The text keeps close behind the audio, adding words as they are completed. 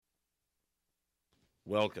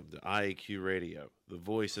Welcome to IAQ Radio, the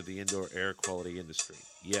voice of the indoor air quality industry.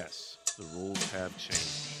 Yes, the rules have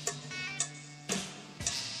changed.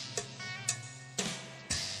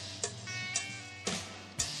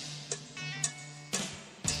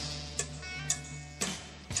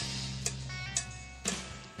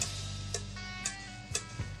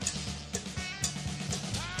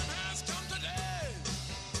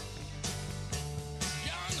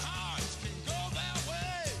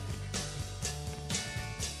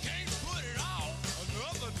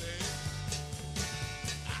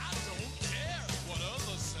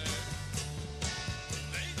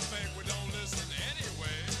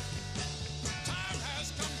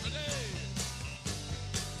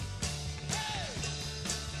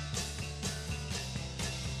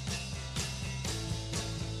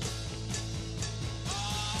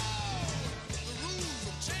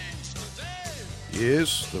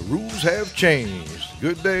 Yes, the rules have changed.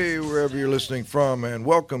 Good day wherever you're listening from, and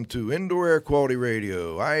welcome to Indoor Air Quality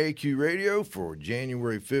Radio, IAQ Radio for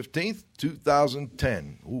January 15th,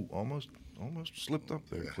 2010. Ooh, almost slipped up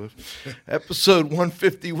there, Cliff. Episode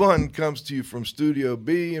 151 comes to you from Studio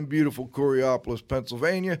B in beautiful Coraopolis,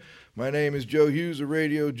 Pennsylvania. My name is Joe Hughes of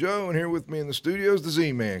Radio Joe, and here with me in the studio is the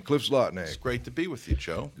Z-Man, Cliff Zlotnick. It's great to be with you,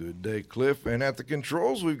 Joe. Good day, Cliff. And at the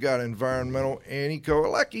controls, we've got environmental Annie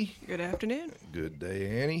Kowalecki. Good afternoon. Good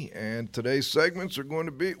day, Annie. And today's segments are going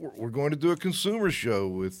to be, we're going to do a consumer show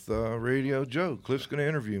with Radio Joe. Cliff's going to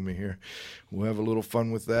interview me here. We'll have a little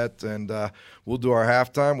fun with that, and we'll do our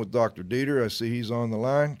halftime with Dr. Dieter. I see he's on the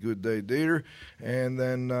line. Good day, Dieter. And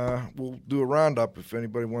then we'll do a roundup. If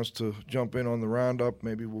anybody wants to jump in on the roundup,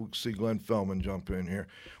 maybe we'll see Glenn Fellman jump in here.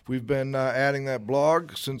 We've been adding that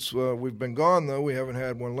blog since we've been gone, though. We haven't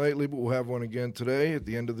had one lately, but we'll have one again today at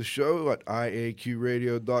the end of the show at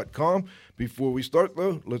iaqradio.com. Before we start,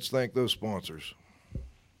 though, let's thank those sponsors.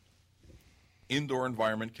 Indoor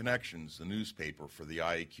Environment Connections, the newspaper for the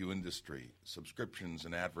IAQ industry. Subscriptions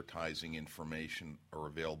and advertising information are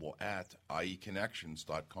available at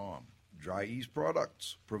ieconnections.com. Dry Ease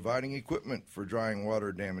Products, providing equipment for drying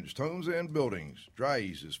water-damaged homes and buildings. Dry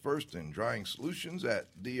Ease is first in drying solutions at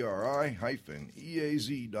dri-eaz.com.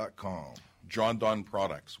 John Donne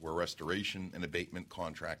Products, where restoration and abatement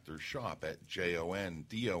contractors shop at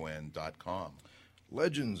jondon.com.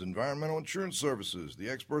 Legends Environmental Insurance Services, the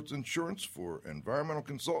experts insurance for environmental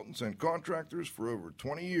consultants and contractors for over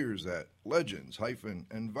 20 years at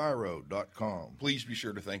legends-enviro.com. Please be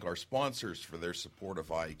sure to thank our sponsors for their support of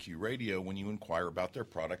IAQ Radio when you inquire about their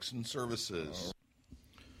products and services.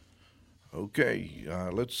 Okay,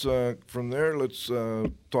 let's from there, let's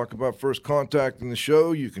talk about first contact in the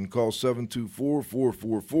show. You can call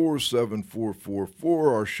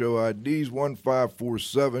 724-444-7444. Our show ID is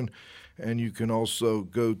 1547. And you can also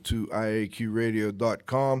go to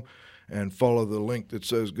iaqradio.com and follow the link that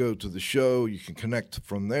says go to the show. You can connect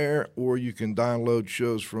from there, or you can download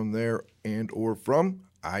shows from there and or from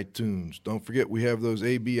iTunes. Don't forget we have those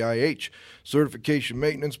ABIH certification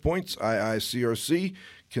maintenance points, IICRC,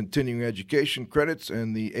 continuing education credits,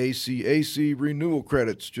 and the ACAC renewal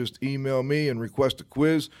credits. Just email me and request a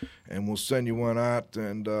quiz, and we'll send you one out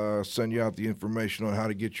and send you out the information on how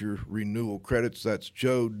to get your renewal credits. That's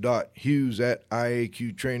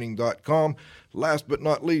joe.hughes@iaqtraining.com. Last but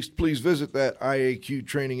not least, please visit that IAQ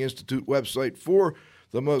Training Institute website for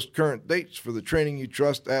the most current dates for the training you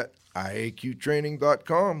trust at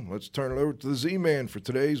iaqtraining.com. Let's turn it over to the Z-Man for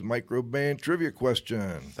today's microband trivia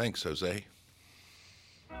question. Thanks, Jose.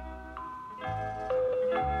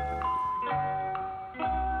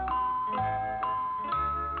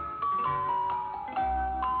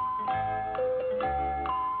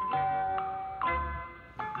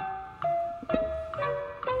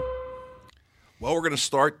 Well, we're going to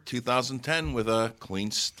start 2010 with a clean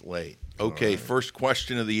slate. Okay, First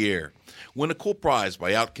question of the year. Win a cool prize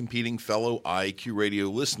by outcompeting fellow IAQ Radio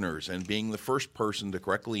listeners and being the first person to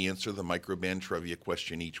correctly answer the microband trivia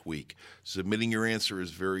question each week. Submitting your answer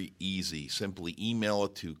is very easy. Simply email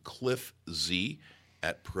it to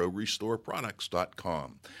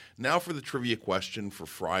cliffz@prorestoreproducts.com. Now for the trivia question for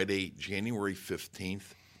Friday, January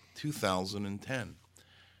 15th, 2010.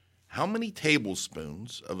 How many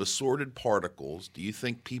tablespoons of assorted particles do you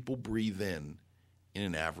think people breathe in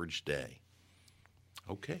an average day?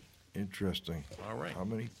 Okay. Interesting. All right. How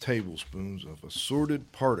many tablespoons of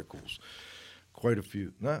assorted particles? Quite a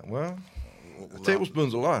few. A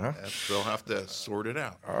tablespoon's a lot, huh? They'll have to sort it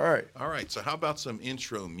out. All right. All right. So how about some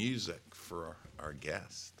intro music for our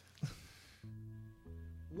guest?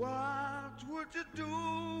 What would you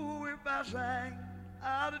do if I sang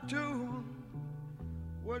out of tune?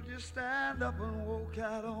 Would you stand up and walk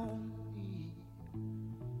out on me?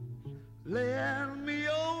 Lend me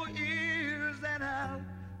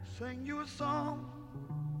sing you a song.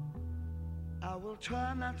 I will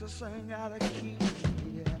try not to sing out of key.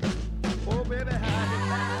 Yeah. Oh, baby, how you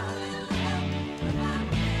lie?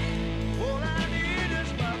 All I need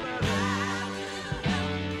is my brother.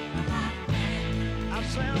 I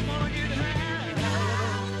say I'm gonna get high.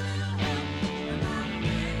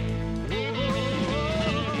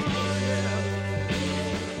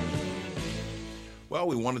 Well,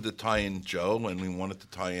 we wanted to tie in Joe, and we wanted to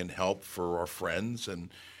tie in help for our friends,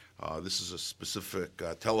 and this is a specific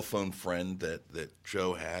telephone friend that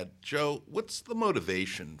Joe had. Joe, what's the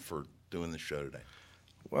motivation for doing the show today?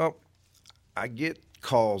 Well, I get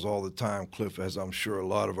calls all the time, Cliff, as I'm sure a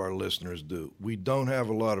lot of our listeners do. We don't have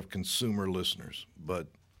a lot of consumer listeners, but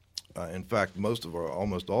in fact,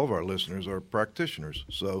 almost all of our listeners are practitioners.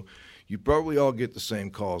 So you probably all get the same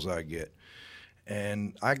calls I get.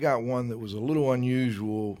 And I got one that was a little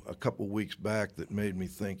unusual a couple weeks back that made me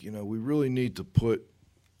think, we really need to put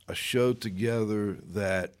a show together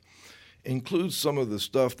that includes some of the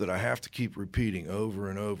stuff that I have to keep repeating over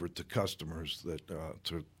and over to customers,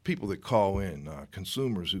 to people that call in,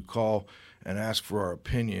 consumers who call and ask for our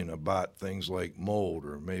opinion about things like mold,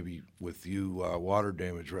 or maybe with you, water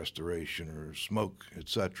damage restoration or smoke,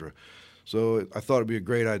 etc. So I thought it'd be a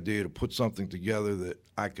great idea to put something together that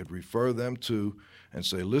I could refer them to and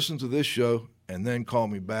say, listen to this show, and then call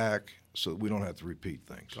me back so that we don't have to repeat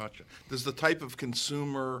things. Gotcha. Does the type of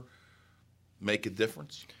consumer make a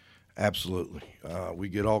difference? Absolutely. We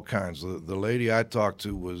get all kinds. The lady I talked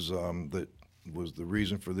to was that was the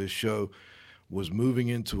reason for this show, was moving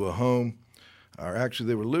into a home. Or actually,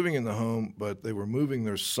 they were living in the home, but they were moving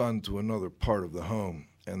their son to another part of the home.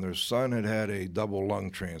 And their son had a double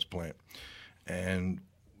lung transplant. And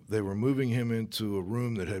they were moving him into a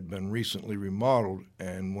room that had been recently remodeled.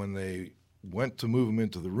 And when they went to move him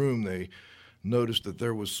into the room, they noticed that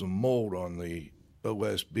there was some mold on the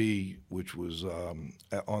OSB, which was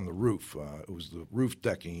on the roof. It was the roof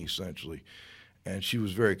decking, essentially. And she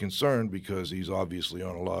was very concerned because he's obviously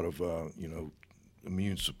on a lot of,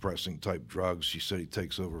 immune-suppressing type drugs. She said he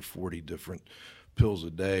takes over 40 different pills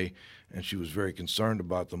a day, and she was very concerned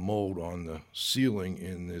about the mold on the ceiling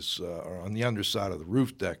in this, or on the underside of the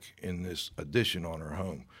roof deck in this addition on her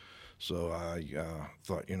home. So I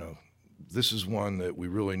thought, this is one that we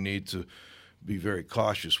really need to be very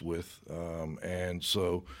cautious with. And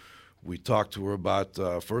so we talked to her about,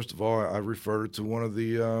 first of all, I referred her to one of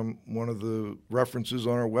the references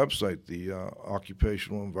on our website, the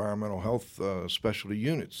occupational environmental health specialty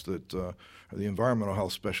units that are the environmental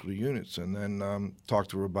health specialty units, and then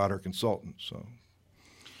talked to her about her consultant. So,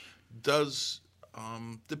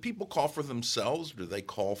 do people call for themselves? Do they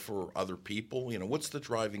call for other people? What's the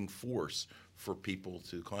driving force for people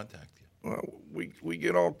to contact you? Well, we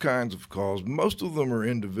get all kinds of calls. Most of them are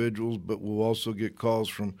individuals, but we'll also get calls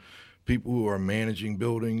from people who are managing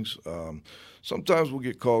buildings. Sometimes we'll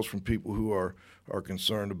get calls from people who are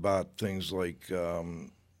concerned about things like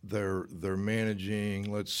they're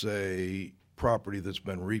managing, let's say, property that's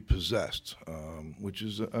been repossessed, which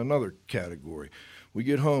is another category. We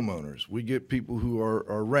get homeowners. We get people who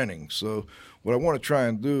are renting. So what I want to try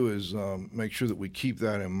and do is make sure that we keep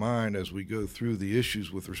that in mind as we go through the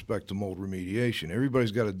issues with respect to mold remediation.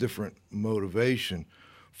 Everybody's got a different motivation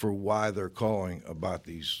for why they're calling about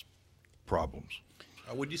these problems.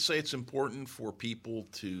 Would you say it's important for people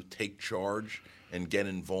to take charge and get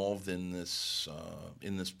involved in this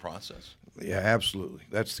process? Yeah, absolutely.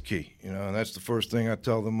 That's the key. And that's the first thing I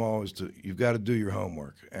tell them all is you've got to do your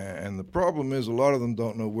homework. And the problem is a lot of them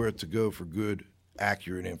don't know where to go for good,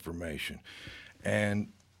 accurate information.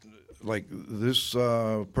 And like this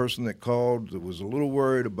person that called that was a little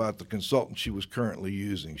worried about the consultant she was currently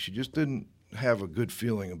using. She just didn't have a good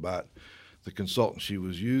feeling about the consultant she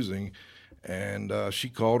was using. And she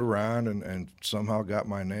called around and somehow got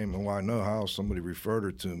my name, and I know how somebody referred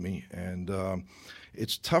her to me. And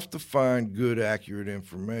it's tough to find good, accurate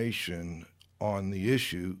information on the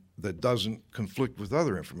issue that doesn't conflict with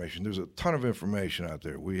other information. There's a ton of information out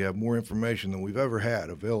there. We have more information than we've ever had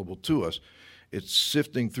available to us. It's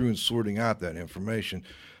sifting through and sorting out that information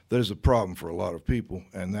that is a problem for a lot of people,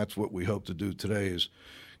 and that's what we hope to do today is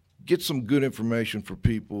get some good information for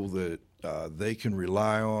people that they can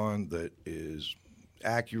rely on, that is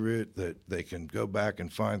accurate, that they can go back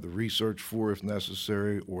and find the research for if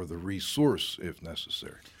necessary, or the resource if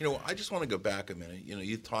necessary. I just want to go back a minute.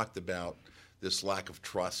 You talked about this lack of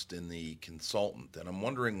trust in the consultant, and I'm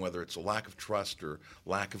wondering whether it's a lack of trust or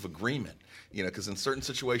lack of agreement. Because in certain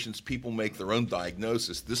situations, people make their own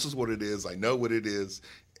diagnosis. This is what it is. I know what it is,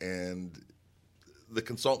 and the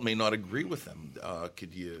consultant may not agree with them.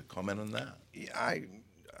 Could you comment on that?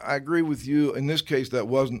 I agree with you. In this case, I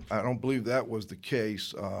don't believe that was the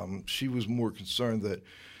case. She was more concerned that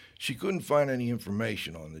she couldn't find any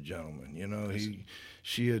information on the gentleman.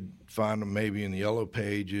 She had found him maybe in the Yellow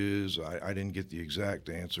Pages. I didn't get the exact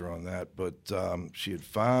answer on that, but she had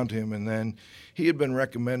found him, and then he had been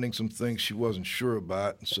recommending some things she wasn't sure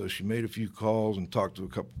about, and so she made a few calls and talked to a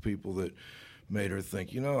couple of people that made her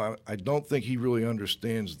think, I don't think he really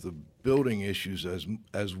understands the building issues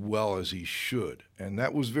as well as he should. And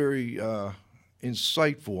that was very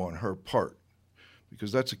insightful on her part,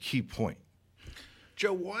 because that's a key point.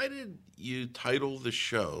 Joe, why did you title the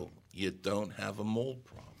show "You Don't Have a Mold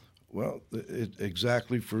Problem"? Well,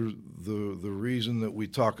 exactly for the reason that we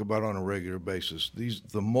talk about on a regular basis.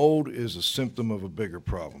 The mold is a symptom of a bigger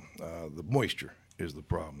problem. The moisture is the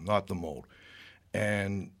problem, not the mold.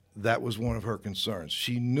 And that was one of her concerns.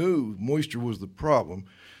 She knew moisture was the problem.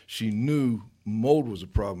 She knew mold was a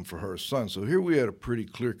problem for her son. So here we had a pretty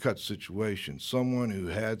clear-cut situation. Someone who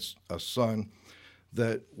had a son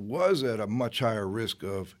that was at a much higher risk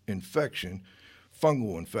of infection,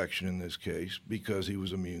 fungal infection in this case, because he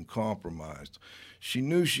was immune compromised. She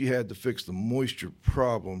knew she had to fix the moisture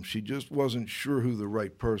problem. She just wasn't sure who the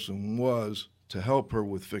right person was to help her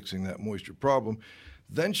with fixing that moisture problem.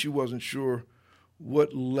 Then she wasn't sure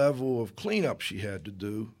what level of cleanup she had to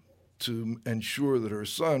do to ensure that her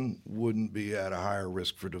son wouldn't be at a higher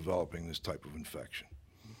risk for developing this type of infection.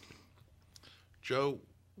 Joe,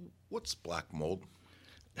 what's black mold?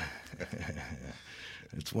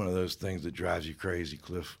 It's one of those things that drives you crazy,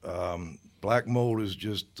 Cliff. Black mold is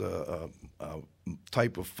just a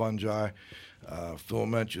type of fungi,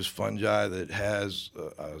 filamentous fungi that has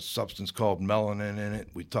a substance called melanin in it.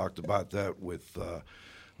 We talked about that with,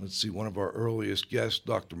 one of our earliest guests,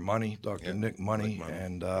 Dr. Nick Money.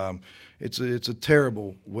 And it's a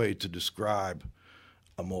terrible way to describe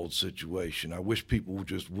a mold situation. I wish people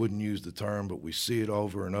just wouldn't use the term, but we see it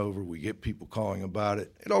over and over. We get people calling about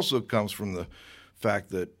it. It also comes from the fact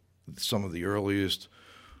that some of the earliest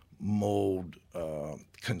mold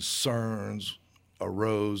concerns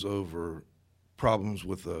arose over problems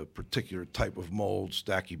with a particular type of mold,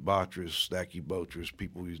 Stachybotrys.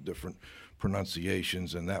 People use different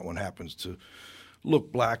pronunciations, and that one happens to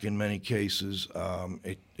look black in many cases.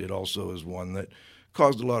 It also is one that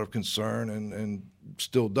caused a lot of concern and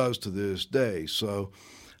still does to this day. So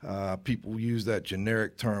people use that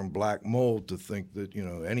generic term black mold to think that,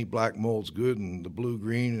 any black mold's good and the blue,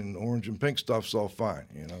 green, and orange and pink stuff's all fine,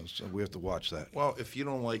 so we have to watch that. Well, if you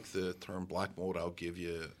don't like the term black mold, I'll give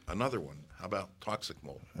you another one. How about toxic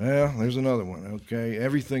mold? Yeah, there's another one, okay?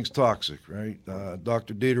 Everything's toxic, right?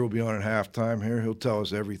 Dr. Dieter will be on at halftime here. He'll tell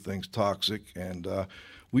us everything's toxic. And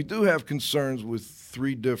we do have concerns with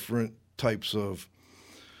 3 different types of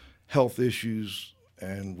health issues,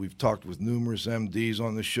 and we've talked with numerous MDs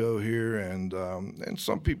on the show here, and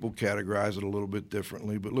some people categorize it a little bit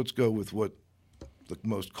differently, but let's go with what the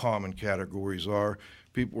most common categories are.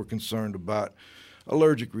 People are concerned about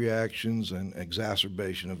allergic reactions and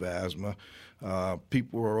exacerbation of asthma.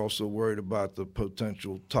 People are also worried about the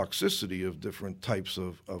potential toxicity of different types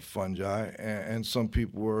of fungi, and some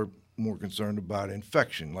people are more concerned about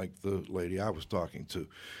infection, like the lady I was talking to.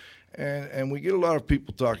 And we get a lot of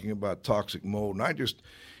people talking about toxic mold, and I just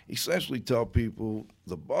essentially tell people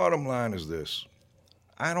the bottom line is this.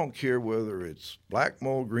 I don't care whether it's black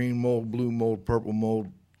mold, green mold, blue mold, purple mold,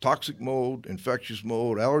 toxic mold, infectious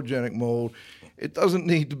mold, allergenic mold. It doesn't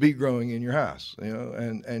need to be growing in your house,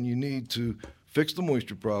 and you need to fix the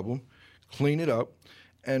moisture problem, clean it up,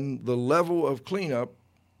 and the level of cleanup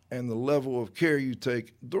and the level of care you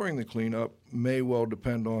take during the cleanup may well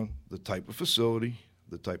depend on the type of facility,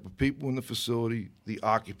 the type of people in the facility, the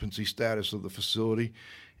occupancy status of the facility,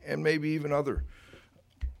 and maybe even other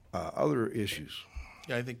issues.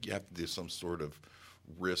 Yeah, I think you have to do some sort of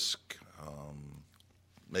risk,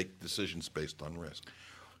 make decisions based on risk.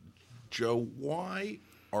 Joe, why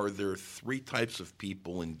are there 3 types of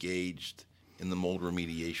people engaged in the mold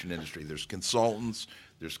remediation industry? There's consultants,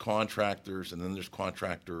 there's contractors, and then there's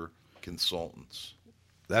contractor consultants.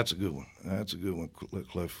 That's a good one,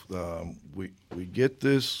 Cliff. We get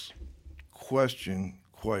this question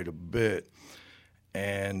quite a bit,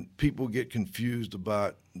 and people get confused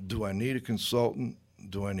about, do I need a consultant?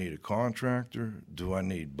 Do I need a contractor? Do I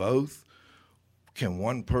need both? Can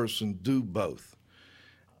one person do both?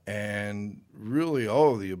 And really,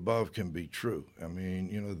 all of the above can be true. I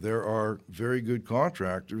mean, there are very good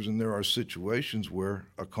contractors, and there are situations where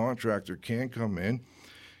a contractor can come in,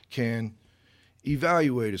 can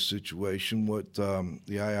evaluate a situation, what the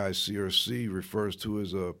IICRC refers to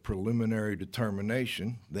as a preliminary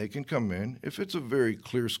determination. They can come in, if it's a very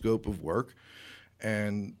clear scope of work,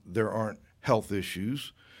 and there aren't health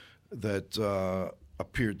issues that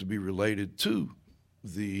appear to be related to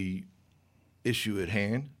the issue at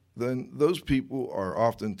hand, then those people are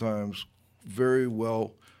oftentimes very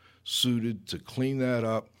well suited to clean that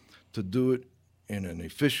up, to do it in an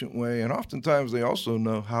efficient way, and oftentimes they also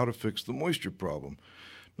know how to fix the moisture problem.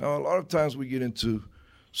 Now, a lot of times we get into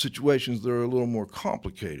situations that are a little more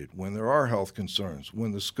complicated when there are health concerns,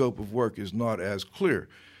 when the scope of work is not as clear.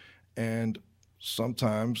 And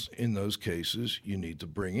sometimes in those cases, you need to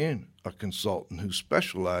bring in a consultant who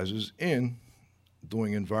specializes in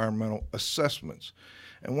doing environmental assessments.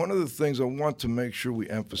 And one of the things I want to make sure we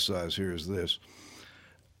emphasize here is this.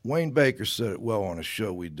 Wayne Baker said it well on a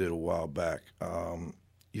show we did a while back.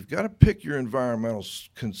 You've got to pick your environmental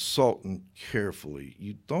consultant carefully.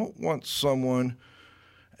 You don't want someone,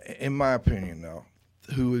 in my opinion now,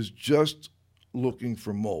 who is just looking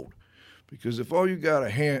for mold. Because if all you got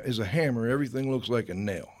is a hammer, everything looks like a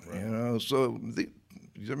nail. Right. You know, so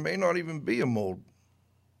there may not even be a mold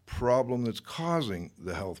problem that's causing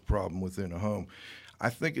the health problem within a home. I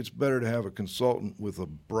think it's better to have a consultant with a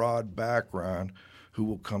broad background who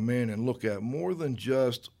will come in and look at more than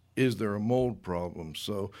just, is there a mold problem?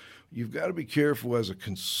 So you've got to be careful as a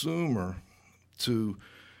consumer to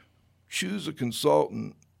choose a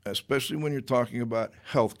consultant, especially when you're talking about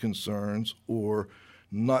health concerns or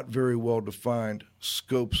not very well-defined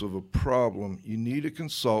scopes of a problem. You need a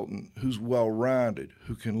consultant who's well-rounded,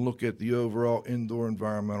 who can look at the overall indoor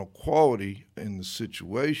environmental quality in the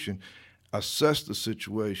situation, assess the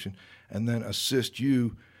situation, and then assist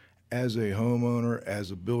you as a homeowner,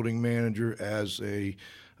 as a building manager, as a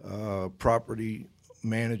property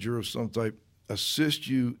manager of some type, assist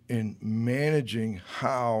you in managing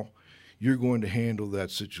how you're going to handle that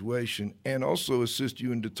situation, and also assist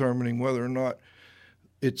you in determining whether or not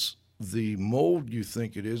it's the mold you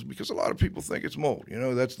think it is, because a lot of people think it's mold. You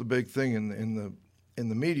know, that's the big thing in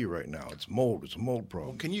the media right now. It's mold. It's a mold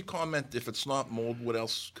problem. Well, can you comment, if it's not mold, what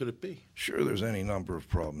else could it be? Sure, there's any number of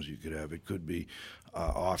problems you could have. It could be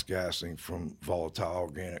off-gassing from volatile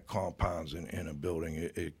organic compounds in a building.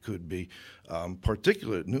 It could be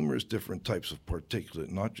particulate, numerous different types of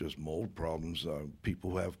particulate, not just mold problems.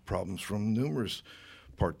 People have problems from numerous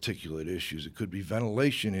particulate issues. It could be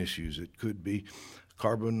ventilation issues. It could be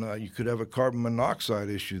carbon. You could have a carbon monoxide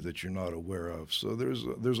issue that you're not aware of. So there's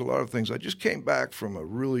a lot of things. I just came back from a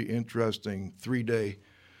really interesting 3-day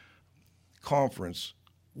conference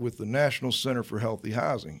with the National Center for Healthy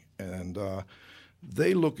Housing, and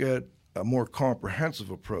they look at a more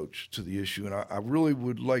comprehensive approach to the issue. And I really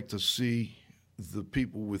would like to see the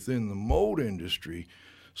people within the mold industry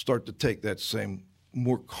start to take that same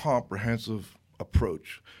more comprehensive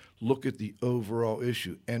approach. Look at the overall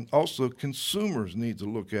issue. And also consumers need to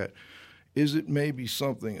look at, is it maybe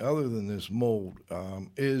something other than this mold?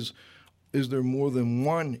 Is there more than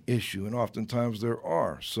one issue? And oftentimes there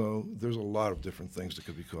are. So there's a lot of different things that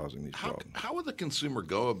could be causing these problems. How would the consumer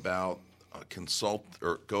go about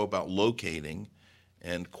locating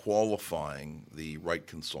and qualifying the right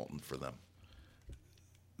consultant for them?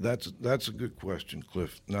 That's a good question,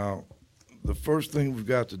 Cliff. Now, the first thing we've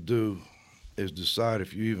got to do is decide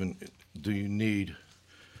if do you need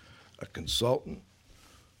a consultant?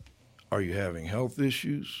 Are you having health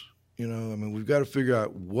issues? You know, I mean, we've got to figure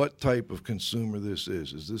out what type of consumer this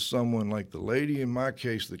is. Is this someone like the lady in my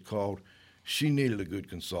case that called? She needed a good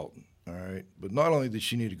consultant, all right? But not only did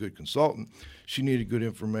she need a good consultant, she needed good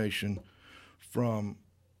information from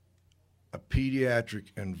a pediatric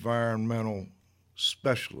environmental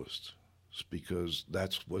specialist, because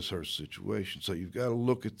that was her situation. So you've got to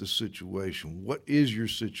look at the situation. What is your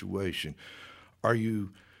situation? Are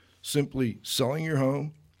you simply selling your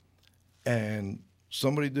home and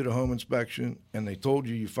somebody did a home inspection and they told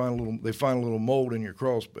you they find a little mold in your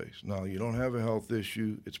crawl space? Now, you don't have a health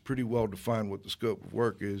issue. It's pretty well defined what the scope of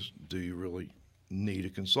work is. Do you really need a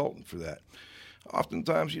consultant for that?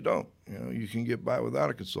 Oftentimes you don't. You know, you can get by without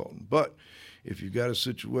a consultant. But if you've got a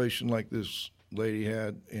situation like this lady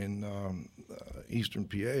had in Eastern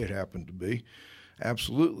PA, it happened to be,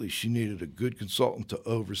 absolutely, she needed a good consultant to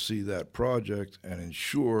oversee that project and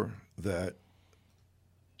ensure that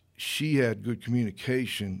she had good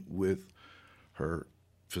communication with her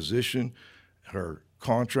physician, her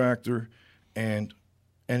contractor, and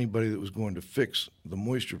anybody that was going to fix the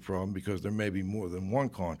moisture problem, because there may be more than one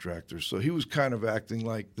contractor. So he was kind of acting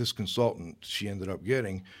like this consultant she ended up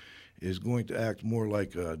getting is going to act more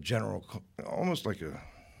like a general, almost like a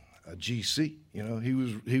GC. You know,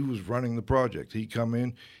 he was running the project. He'd come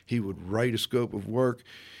in, he would write a scope of work,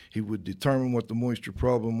 he would determine what the moisture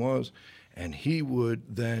problem was, and he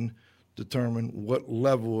would then determine what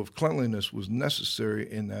level of cleanliness was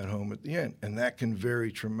necessary in that home at the end. And that can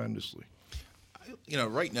vary tremendously. You know,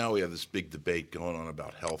 right now we have this big debate going on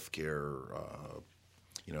about health care,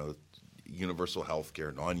 universal health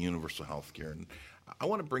care, non-universal health care. And I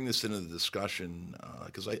want to bring this into the discussion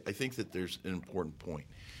because I think that there's an important point.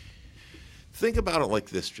 Think about it like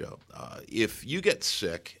this, Joe. If you get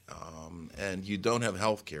sick and you don't have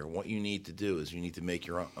health care, what you need to do is you need to make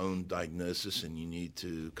your own diagnosis and you need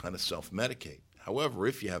to kind of self-medicate. However,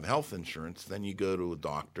 if you have health insurance, then you go to a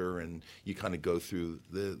doctor and you kind of go through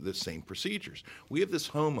the same procedures. We have this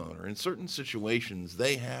homeowner. In certain situations,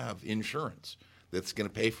 they have insurance that's going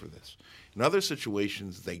to pay for this. In other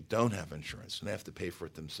situations, they don't have insurance and they have to pay for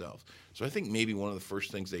it themselves. So I think maybe one of the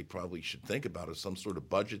first things they probably should think about is some sort of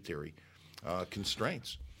budgetary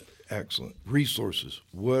constraints. Excellent. Resources.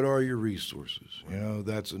 What are your resources? You know,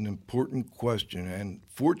 that's an important question. And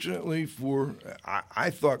fortunately I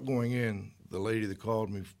thought going in, the lady that called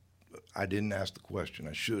me, I didn't ask the question,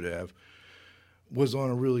 I should have, was on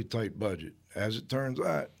a really tight budget. As it turns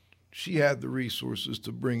out, she had the resources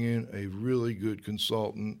to bring in a really good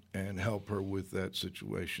consultant and help her with that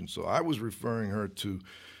situation. So I was referring her to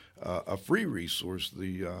a free resource,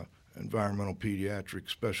 the environmental pediatric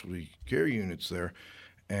specialty care units there,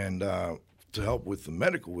 and to help with the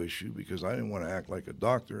medical issue, because I didn't want to act like a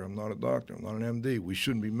doctor. I'm not a doctor. I'm not an MD. We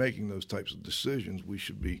shouldn't be making those types of decisions. We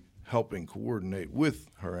should be helping coordinate with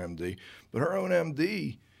her MD. But her own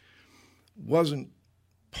MD wasn't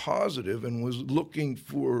positive and was looking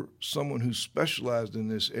for someone who specialized in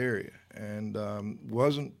this area and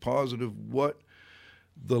wasn't positive what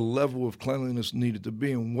the level of cleanliness needed to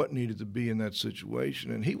be and what needed to be in that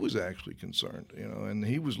situation. And he was actually concerned, you know, and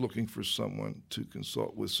he was looking for someone to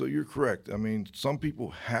consult with. So you're correct. I mean, some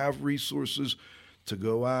people have resources to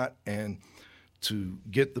go out and to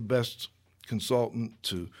get the best consultant,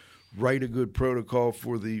 to write a good protocol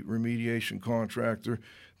for the remediation contractor,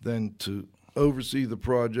 then to oversee the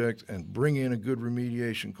project and bring in a good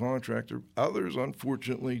remediation contractor. Others,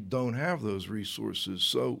 unfortunately, don't have those resources,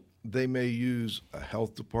 so they may use a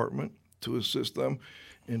health department to assist them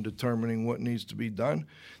in determining what needs to be done.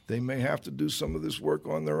 They may have to do some of this work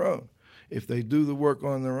on their own. If they do the work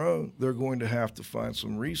on their own, they're going to have to find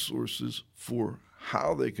some resources for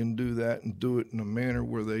how they can do that and do it in a manner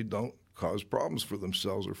where they don't cause problems for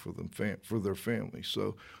themselves or for their family.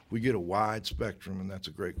 So we get a wide spectrum, and that's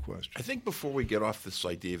a great question. I think before we get off this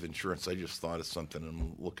idea of insurance, I just thought of something and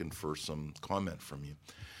I'm looking for some comment from you.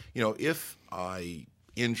 You know, if I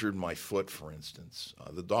injured my foot, for instance,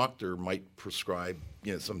 the doctor might prescribe,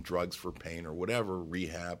 you know, some drugs for pain or whatever,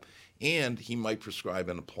 rehab, and he might prescribe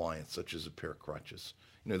an appliance such as a pair of crutches.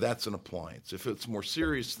 You know, that's an appliance. If it's more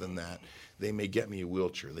serious than that, they may get me a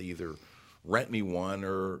wheelchair. They either rent me one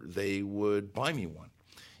or they would buy me one.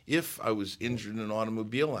 If I was injured in an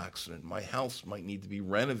automobile accident, my house might need to be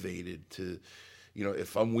renovated to, you know,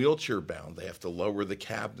 if I'm wheelchair bound, they have to lower the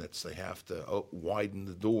cabinets, they have to widen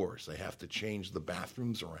the doors, they have to change the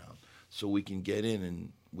bathrooms around so we can get in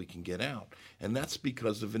and we can get out. And that's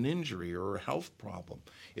because of an injury or a health problem.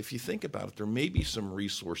 If you think about it, there may be some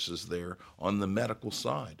resources there on the medical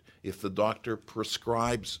side. If the doctor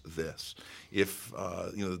prescribes this, if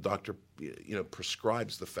the doctor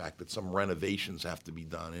prescribes the fact that some renovations have to be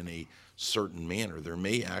done in a certain manner, there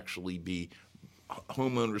may actually be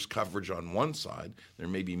homeowners coverage on one side, there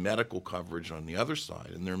may be medical coverage on the other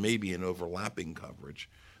side, and there may be an overlapping coverage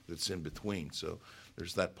that's in between. So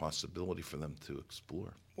there's that possibility for them to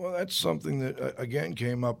explore. Well, that's something that, again,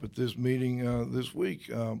 came up at this meeting this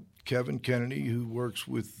week. Kevin Kennedy, who works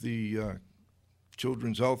with the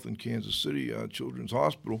Children's Health in Kansas City, Children's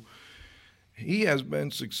Hospital, he has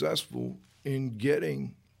been successful in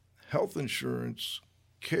getting health insurance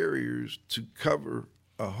carriers to cover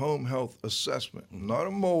a home health assessment, not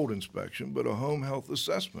a mold inspection, but a home health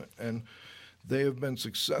assessment. And they have been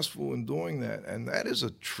successful in doing that. And that is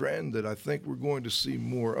a trend that I think we're going to see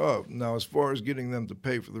more of. Now, as far as getting them to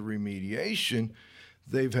pay for the remediation,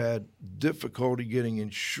 they've had difficulty getting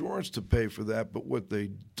insurance to pay for that. But what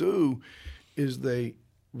they do is they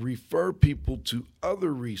refer people to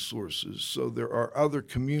other resources. So there are other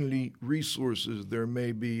community resources. There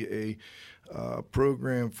may be a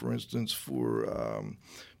program, for instance, for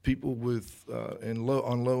people with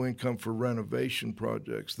on low income for renovation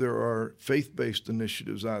projects. There are faith-based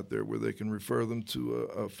initiatives out there where they can refer them to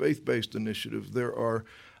a faith-based initiative. There are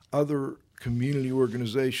other community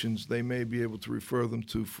organizations they may be able to refer them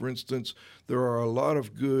to. For instance, there are a lot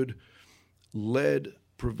of good lead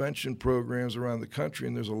prevention programs around the country,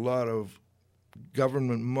 and there's a lot of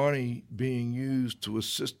government money being used to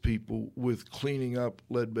assist people with cleaning up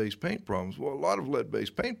lead-based paint problems. Well, a lot of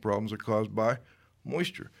lead-based paint problems are caused by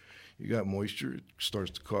moisture. You got moisture, it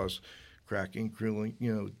starts to cause cracking, crilling,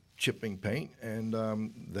 chipping paint, and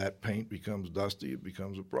that paint becomes dusty. It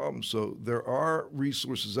becomes a problem. So there are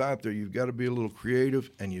resources out there. You've got to be a little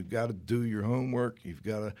creative, and you've got to do your homework. You've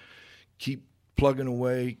got to keep plugging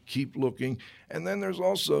away, keep looking. And then there's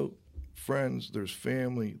also friends, there's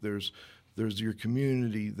family, there's your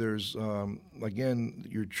community, there's, again,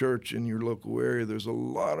 your church in your local area. There's a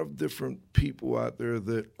lot of different people out there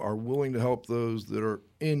that are willing to help those that are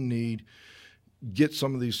in need get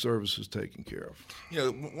some of these services taken care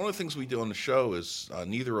of. One of the things we do on the show is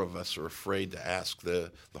neither of us are afraid to ask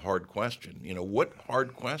the hard question. What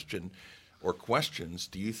hard question or questions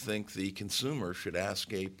do you think the consumer should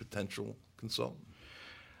ask a potential consultant?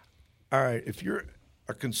 All right, if you're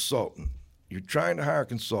a consultant, you're trying to hire a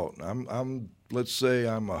consultant. Let's say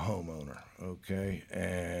I'm a homeowner, okay,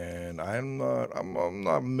 and I'm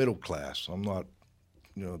not middle class. I'm not,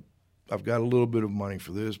 I've got a little bit of money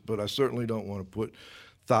for this, but I certainly don't want to put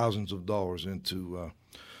thousands of dollars into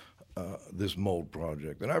this mold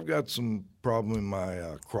project. And I've got some problem in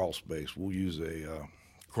my crawl space. We'll use a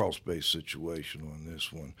crawl space situation on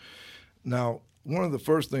this one. Now, one of the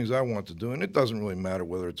first things I want to do, and it doesn't really matter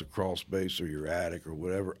whether it's a crawl space or your attic or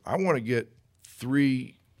whatever, I want to get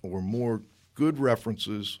 3 or more good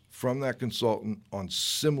references from that consultant on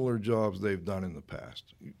similar jobs they've done in the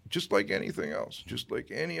past. Just like anything else, just like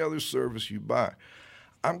any other service you buy.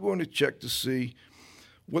 I'm going to check to see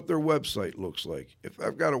what their website looks like. If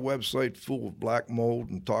I've got a website full of black mold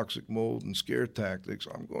and toxic mold and scare tactics,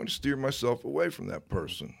 I'm going to steer myself away from that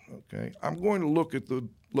person, okay? I'm going to look at the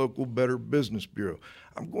local Better Business Bureau.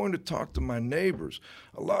 I'm going to talk to my neighbors.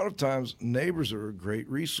 A lot of times, neighbors are a great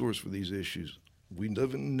resource for these issues. We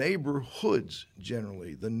live in neighborhoods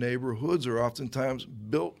generally. The neighborhoods are oftentimes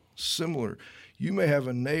built similar. You may have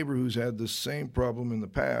a neighbor who's had the same problem in the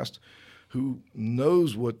past, who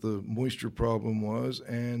knows what the moisture problem was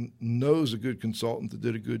and knows a good consultant that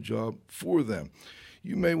did a good job for them.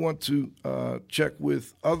 You may want to check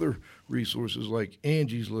with other resources like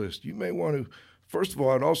Angie's List. You may want to, first of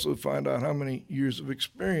all, I'd also find out how many years of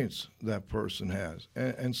experience that person has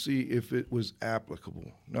and see if it was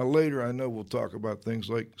applicable. Now, later I know we'll talk about things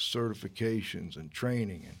like certifications and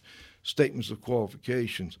training and statements of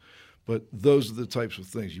qualifications, but those are the types of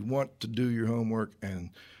things. You want to do your homework,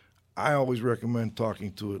 and I always recommend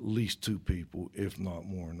talking to at least 2 people, if not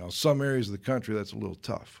more. Now, some areas of the country, that's a little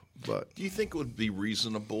tough. But do you think it would be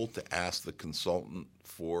reasonable to ask the consultant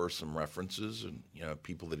for some references and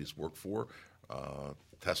people that he's worked for,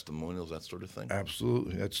 testimonials, that sort of thing?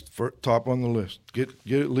 Absolutely. That's top on the list. Get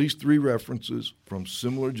at least 3 references from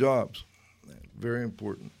similar jobs. Very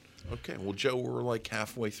important. Okay. Well, Joe, we're like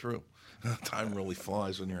halfway through. Time really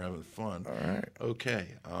flies when you're having fun. All right. Okay.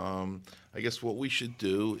 I guess what we should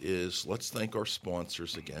do is let's thank our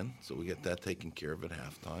sponsors again, so we get that taken care of at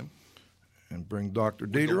halftime. And bring Dr.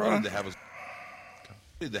 Dieter on. To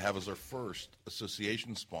have as our first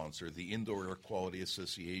association sponsor, the Indoor Air Quality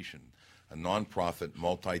Association, a nonprofit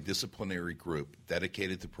multidisciplinary group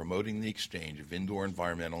dedicated to promoting the exchange of indoor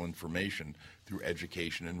environmental information through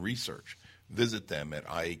education and research. Visit them at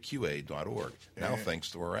iaqa.org. Now,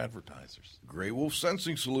 thanks to our advertisers. Grey Wolf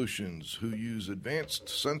Sensing Solutions, who use advanced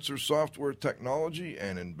sensor software technology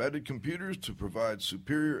and embedded computers to provide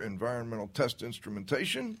superior environmental test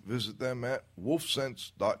instrumentation. Visit them at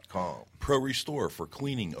wolfsense.com. Pro Restore for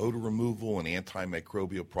cleaning, odor removal, and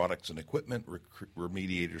antimicrobial products and equipment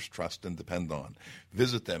remediators trust and depend on.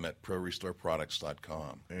 Visit them at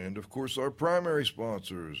prorestoreproducts.com. And, of course, our primary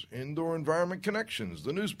sponsors, Indoor Environment Connections,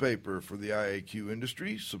 the newspaper for the IAQ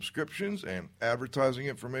industry, subscriptions and advertising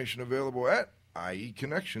information available at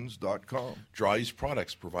ieconnections.com. Dry-Ease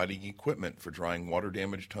Products, providing equipment for drying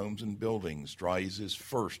water-damaged homes and buildings. Dry-Ease is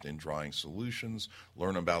first in drying solutions.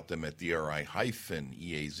 Learn about them at dri-eaz.com.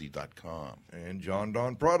 And John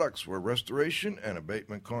Don Products, where restoration and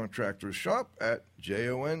abatement contractors shop at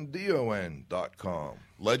jondon.com.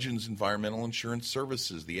 Legends Environmental Insurance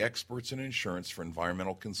Services, the experts in insurance for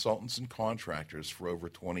environmental consultants and contractors for over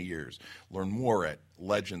 20 years. Learn more at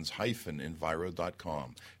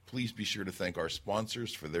legends-enviro.com. Please be sure to thank our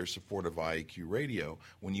sponsors for their support of IAQ Radio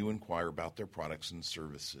when you inquire about their products and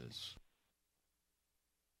services.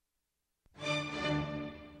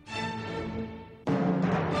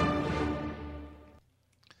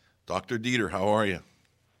 Dr. Dieter, how are you?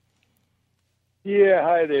 Yeah,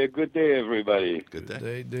 hi there. Good day, everybody. Good day.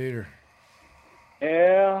 Good day, Dieter.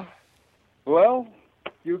 Yeah, well,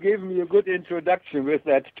 you gave me a good introduction with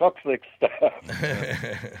that toxic stuff.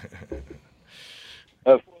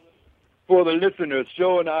 For the listeners,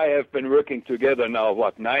 Joe and I have been working together now,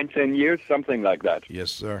 9-10 years, something like that.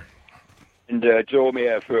 Yes, sir. And Joe may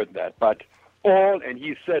have heard that. But and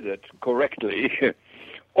he said it correctly,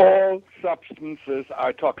 all substances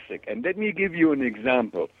are toxic. And let me give you an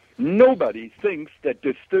example. Nobody thinks that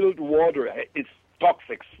distilled water is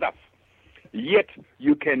toxic stuff. Yet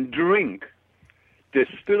you can drink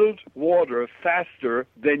distilled water faster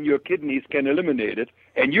than your kidneys can eliminate it,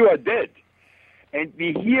 and you are dead. And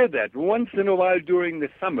we hear that once in a while during the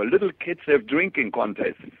summer. Little kids have drinking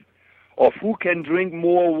contests of who can drink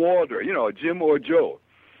more water, Jim or Joe.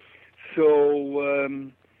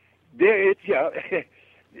 So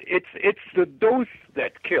it's the dose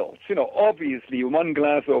that kills. Obviously 1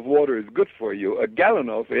 glass of water is good for you. A gallon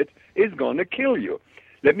of it is going to kill you.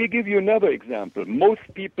 Let me give you another example. Most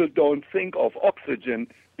people don't think of oxygen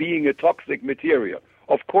being a toxic material.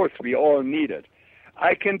 Of course, we all need it.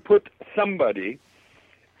 I can put somebody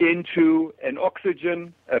into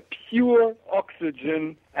a pure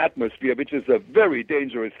oxygen atmosphere, which is a very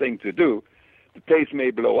dangerous thing to do. The place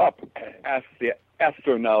may blow up. Ask the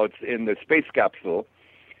astronauts in the space capsule.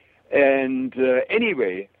 And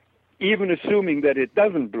anyway, even assuming that it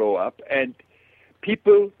doesn't blow up, and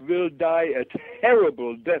people will die a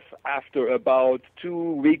terrible death after about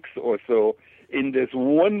 2 weeks or so in this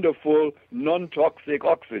wonderful non-toxic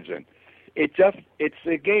oxygen.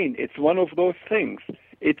 It's one of those things.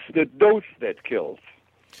 It's the dose that kills.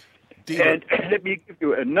 And let me give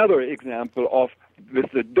you another example with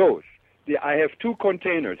the dose. I have 2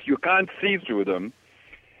 containers. You can't see through them,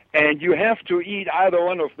 and you have to eat either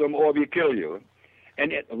one of them or we kill you.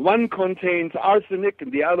 And one contains arsenic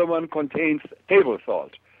and the other one contains table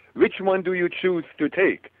salt. Which one do you choose to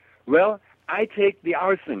take? Well, I take the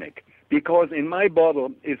arsenic because in my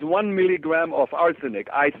bottle is 1 milligram of arsenic.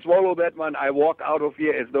 I swallow that one, I walk out of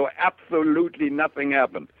here as though absolutely nothing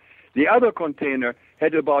happened. The other container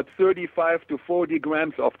had about 35 to 40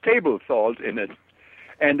 grams of table salt in it,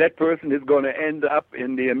 and that person is going to end up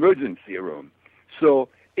in the emergency room. So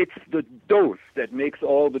it's the dose that makes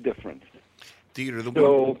all the difference.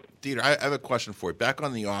 Dieter, I have a question for you. Back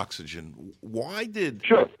on the oxygen, why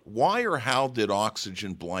or how did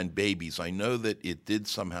oxygen blind babies? I know that it did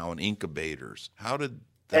somehow in incubators. How did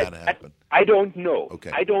that happen? I don't know.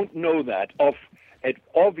 Okay. I don't know that.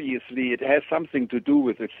 Obviously, it has something to do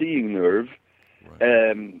with the seeing nerve,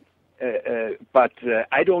 right. But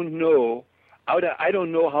I don't know. I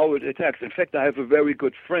don't know how it attacks. In fact, I have a very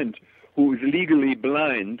good friend who is legally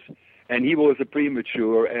blind, and he was a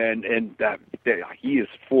premature, and he is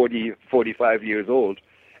 45 years old.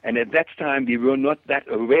 And at that time, we were not that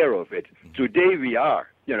aware of it. Today, we are.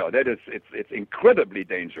 It's incredibly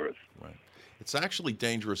dangerous. Right. It's actually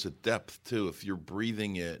dangerous at depth, too, if you're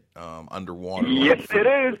breathing it underwater. Yes, it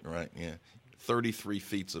is. Right, yeah. 33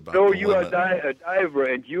 feet's about So the you limit. are a diver,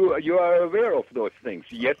 and you are aware of those things.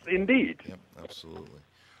 Yes, indeed. Yep, absolutely.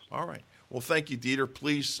 All right. Well, thank you, Dieter.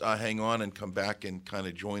 Please hang on and come back and kind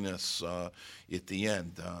of join us at the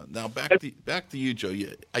end. Now, back to you, Joe.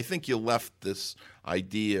 I think you left this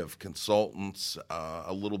idea of consultants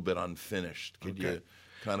a little bit unfinished. Could you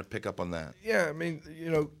kind of pick up on that? Yeah, I mean,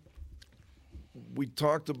 we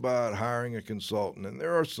talked about hiring a consultant, and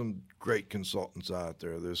there are some great consultants out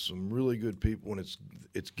there. There's some really good people, and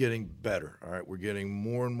it's getting better. All right, we're getting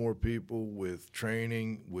more and more people with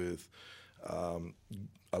training, with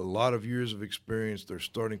a lot of years of experience. They're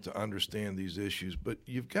starting to understand these issues, but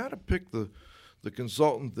you've got to pick the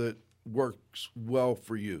consultant that works well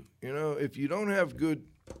for you. If you don't have good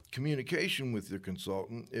communication with your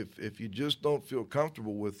consultant, if you just don't feel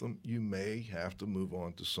comfortable with them, you may have to move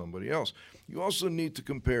on to somebody else. You also need to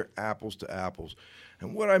compare apples to apples.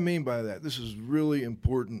 And what I mean by that, this is really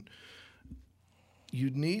important. You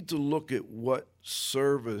need to look at what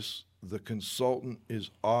service the consultant is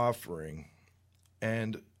offering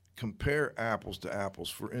and compare apples to apples.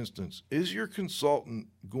 For instance, is your consultant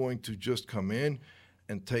going to just come in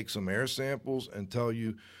and take some air samples and tell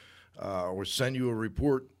you or send you a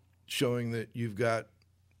report showing that you've got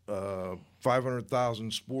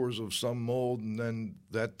 500,000 spores of some mold and then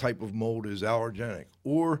that type of mold is allergenic?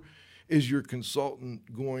 Or is your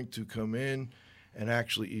consultant going to come in and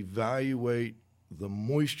actually evaluate the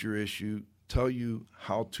moisture issue, tell you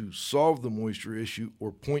how to solve the moisture issue,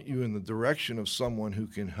 or point you in the direction of someone who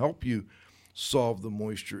can help you solve the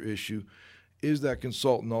moisture issue? Is that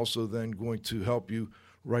consultant also then going to help you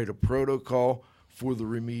write a protocol for the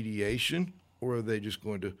remediation, or are they just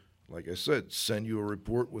going to, like I said, send you a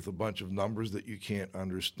report with a bunch of numbers that you can't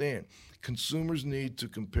understand? Consumers need to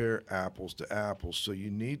compare apples to apples, so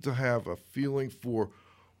you need to have a feeling for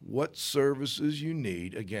what services you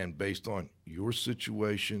need, again, based on your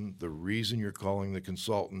situation, the reason you're calling the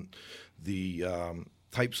consultant, the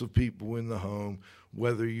types of people in the home,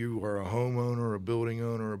 whether you are a homeowner, a building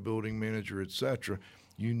owner, a building manager, etc.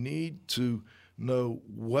 You need to know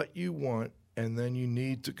what you want, and then you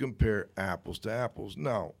need to compare apples to apples.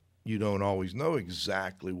 Now, you don't always know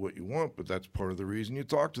exactly what you want, but that's part of the reason you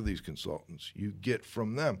talk to these consultants. You get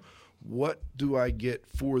from them, what do I get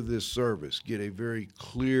for this service? Get a very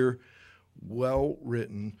clear,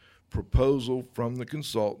 well-written proposal from the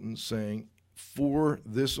consultant saying, for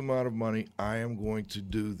this amount of money, I am going to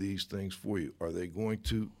do these things for you. Are they going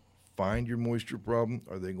to find your moisture problem?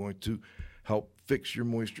 Are they going to help fix your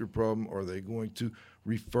moisture problem? Are they going to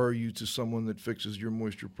refer you to someone that fixes your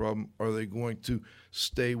moisture problem? Are they going to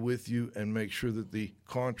stay with you and make sure that the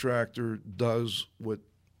contractor does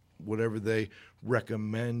whatever they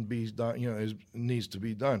recommend be done, needs to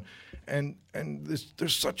be done? And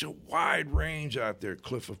there's such a wide range out there,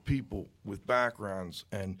 Cliff, of people with backgrounds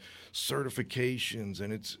and certifications,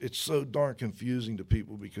 and it's so darn confusing to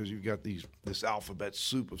people because you've got this alphabet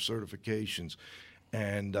soup of certifications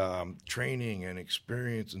and training and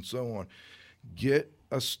experience and so on. Get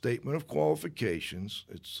a statement of qualifications.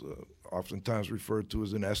 It's oftentimes referred to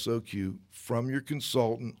as an SOQ from your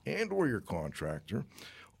consultant and or your contractor.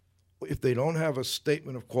 If they don't have a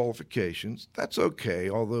statement of qualifications, that's okay,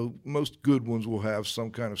 although most good ones will have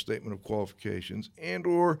some kind of statement of qualifications and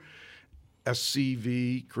or a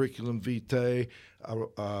CV, curriculum vitae,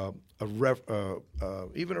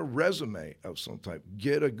 even a resume of some type.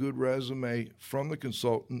 Get a good resume from the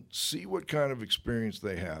consultant. See what kind of experience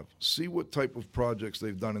they have. See what type of projects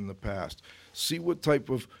they've done in the past. See what type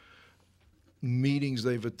of meetings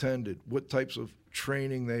they've attended, what types of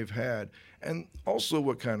training they've had, and also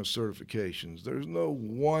what kind of certifications. There's no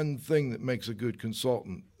one thing that makes a good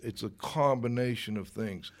consultant. It's a combination of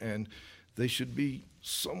things, and they should be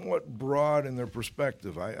somewhat broad in their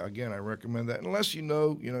perspective. I recommend that. Unless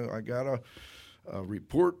I got a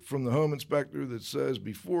report from the home inspector that says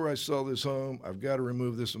before I sell this home, I've got to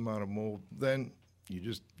remove this amount of mold, then you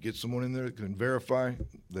just get someone in there that can verify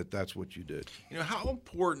that that's what you did. How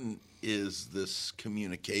important is this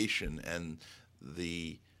communication and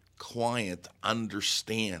the client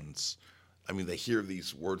understands? I mean, they hear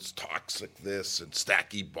these words, toxic this and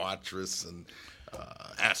stachybotrys and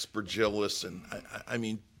aspergillus, and I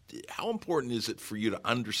mean, how important is it for you to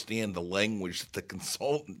understand the language that the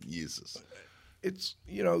consultant uses? It's,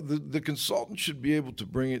 the consultant should be able to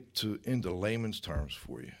bring it into layman's terms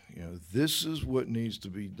for you. This is what needs to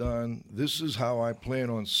be done. This is how I plan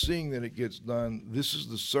on seeing that it gets done. This is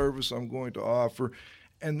the service I'm going to offer,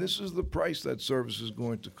 and this is the price that service is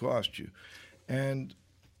going to cost you. And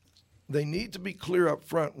they need to be clear up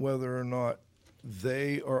front whether or not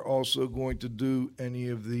they are also going to do any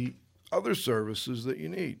of the other services that you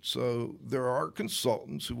need. So there are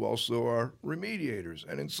consultants who also are remediators,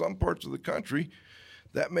 and in some parts of the country,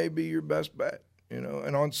 that may be your best bet. And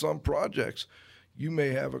on some projects, you may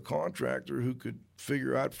have a contractor who could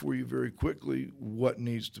figure out for you very quickly what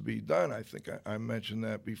needs to be done. I think I mentioned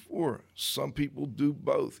that before. Some people do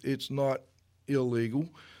both. It's not illegal.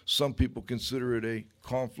 Some people consider it a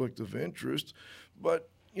conflict of interest, but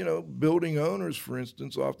building owners, for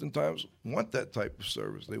instance, oftentimes want that type of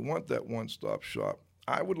service. They want that one-stop shop.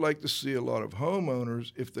 I would like to see a lot of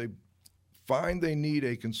homeowners, if they find they need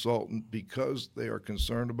a consultant because they are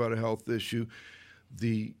concerned about a health issue,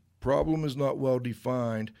 the problem is not well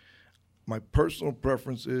defined, my personal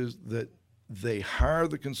preference is that they hire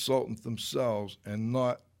the consultant themselves and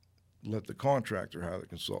not let the contractor hire the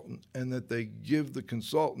consultant, and that they give the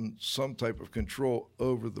consultant some type of control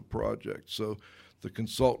over the project. So the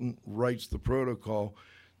consultant writes the protocol,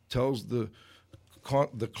 tells the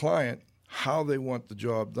client how they want the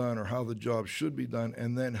job done or how the job should be done,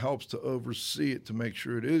 and then helps to oversee it to make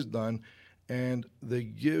sure it is done. And they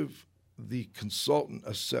give the consultant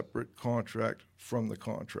a separate contract from the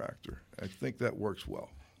contractor. I think that works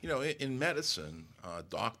well. In medicine, a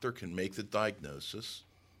doctor can make the diagnosis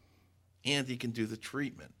and he can do the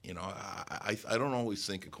treatment. I don't always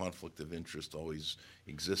think a conflict of interest always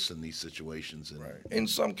exists in these situations. Right. In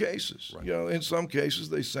some cases, right. In some cases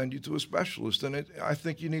they send you to a specialist, and I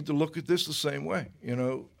think you need to look at this the same way.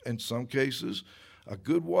 In some cases, a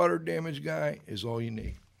good water damage guy is all you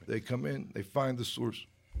need. They come in, they find the source,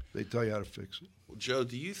 they tell you how to fix it. Well, Joe,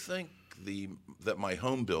 do you think that my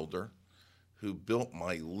home builder, who built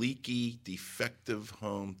my leaky, defective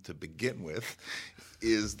home to begin with,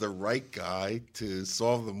 is the right guy to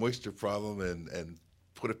solve the moisture problem and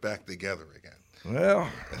put it back together again? Well,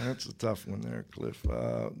 that's a tough one there, Cliff.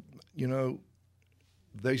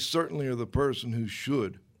 They certainly are the person who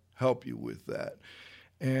should help you with that.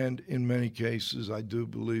 And in many cases, I do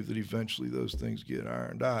believe that eventually those things get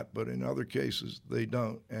ironed out, but in other cases, they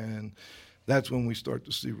don't. And that's when we start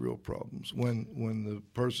to see real problems. When the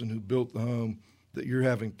person who built the home that you're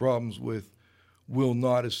having problems with will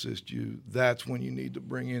not assist you, that's when you need to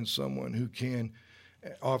bring in someone who can.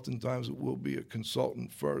 Oftentimes it will be a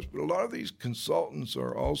consultant first, but a lot of these consultants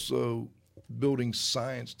are also building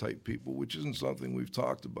science type people, which isn't something we've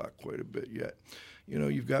talked about quite a bit yet. You know,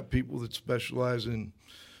 you've got people that specialize in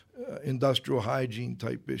industrial hygiene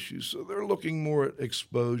type issues, so they're looking more at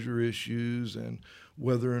exposure issues and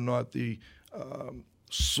whether or not the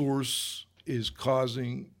source is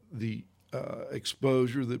causing the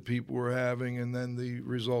exposure that people are having and then the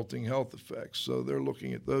resulting health effects. So they're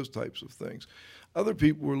looking at those types of things. Other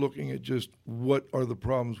people are looking at just what are the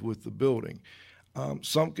problems with the building.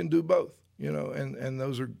 Some can do both, you know, and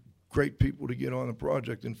those are great people to get on the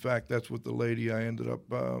project. In fact, that's what the lady I ended up,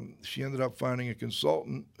 she ended up finding a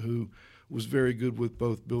consultant who was very good with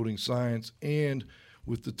both building science and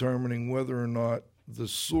with determining whether or not the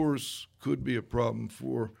source could be a problem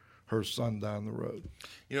for her son down the road.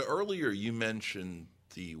 You know, earlier you mentioned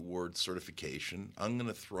the word certification. I'm going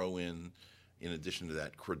to throw in addition to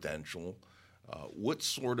that, credential. What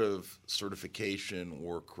sort of certification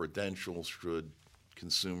or credentials should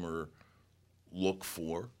consumer look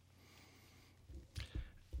for?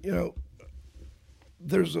 You know,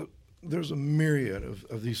 there's a myriad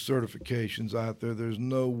of these certifications out there. There's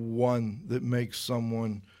no one that makes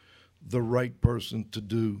someone the right person to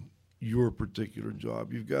do your particular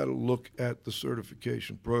job. You've got to look at the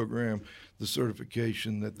certification program, the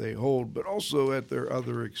certification that they hold, but also at their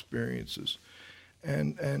other experiences.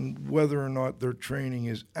 And whether or not their training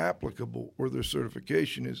is applicable or their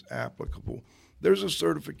certification is applicable. There's a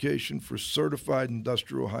certification for certified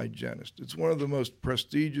industrial hygienist. It's one of the most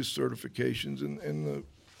prestigious certifications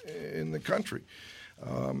in the country.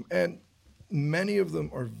 And many of them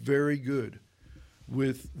are very good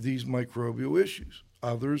with these microbial issues.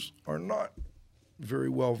 Others are not very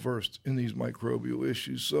well versed in these microbial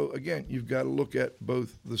issues. So again, you've got to look at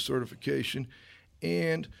both the certification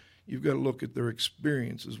and you've got to look at their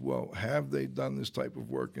experience as well. Have they done this type of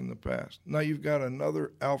work in the past? Now, you've got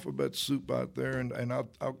another alphabet soup out there, and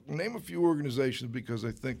I'll name a few organizations because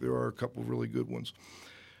I think there are a couple of really good ones.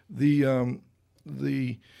 The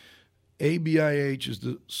ABIH is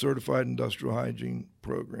the Certified Industrial Hygiene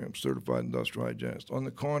Program, Certified Industrial Hygienist. On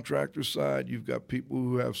the contractor side, you've got people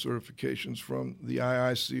who have certifications from the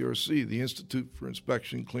IICRC, the Institute for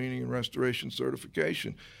Inspection, Cleaning, and Restoration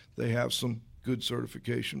Certification. They have some good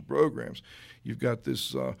certification programs. You've got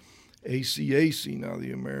this ACAC now,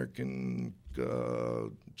 the American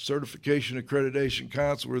Certification Accreditation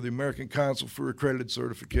Council, or the American Council for Accredited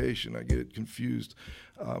Certification. I get it confused.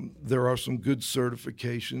 There are some good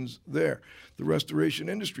certifications there. The Restoration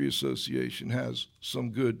Industry Association has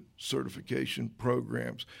some good certification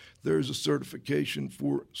programs. There's a certification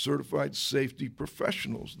for certified safety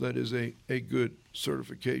professionals that is a good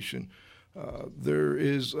certification. There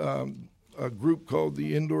is a group called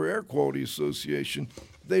the Indoor Air Quality Association.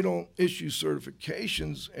 They don't issue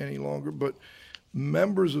certifications any longer, but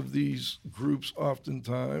members of these groups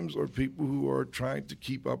oftentimes are people who are trying to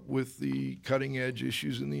keep up with the cutting edge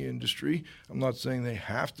issues in the industry. I'm not saying they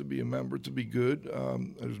have to be a member to be good.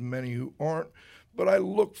 There's many who aren't, but I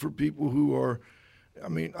look for people who are, I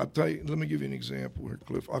mean, I'll tell you, let me give you an example here,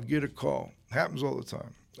 Cliff. I'll get a call. It happens all the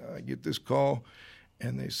time. I get this call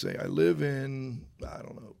and they say, I live in, I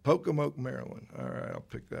don't know, Pocomoke, Maryland. All right, I'll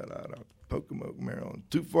pick that out. Pocomoke, Maryland.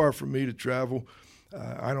 Too far for me to travel.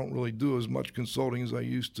 I don't really do as much consulting as I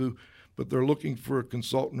used to, but they're looking for a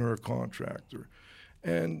consultant or a contractor.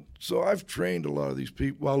 And so I've trained a lot of these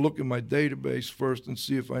people. I'll look in my database first and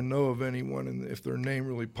see if I know of anyone and if their name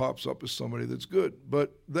really pops up as somebody that's good.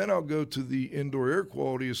 But then I'll go to the Indoor Air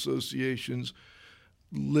Quality Association's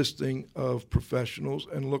listing of professionals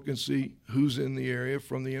and look and see who's in the area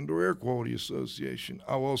from the Indoor Air Quality Association.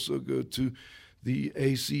 I'll also go to the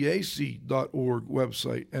ACAC.org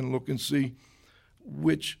website and look and see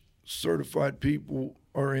which certified people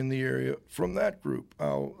are in the area from that group.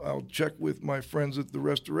 I'll check with my friends at the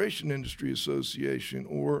Restoration Industry Association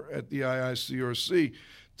or at the IICRC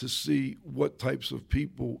to see what types of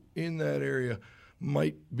people in that area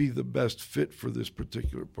might be the best fit for this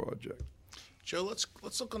particular project. Joe, let's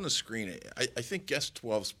look on the screen. I think Guest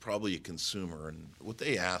 12 is probably a consumer, and what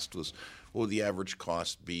they asked was, what would the average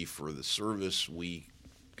cost be for the service? We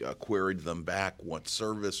queried them back what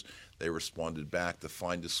service. They responded back to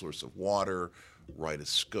find a source of water, write a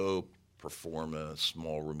scope, perform a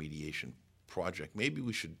small remediation project. Maybe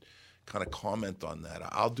we should kind of comment on that.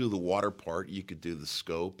 I'll do the water part. You could do the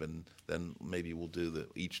scope, and then maybe we'll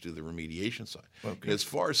each do the remediation side. Okay. As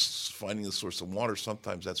far as finding the source of water,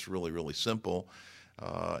 sometimes that's really, really simple.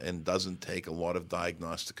 And doesn't take a lot of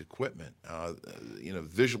diagnostic equipment.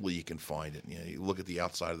 Visually you can find it. You look at the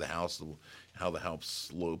outside of the house, how the house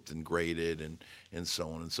sloped and graded, and so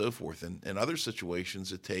on and so forth. And in other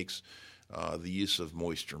situations, it takes the use of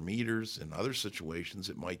moisture meters. In other situations,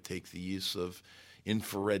 it might take the use of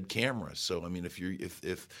infrared cameras. So, I mean,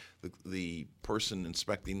 if the person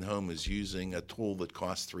inspecting the home is using a tool that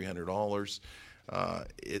costs $300,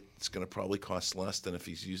 it's going to probably cost less than if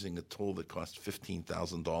he's using a tool that costs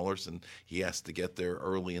 $15,000, and he has to get there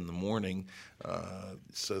early in the morning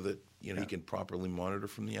so that he can properly monitor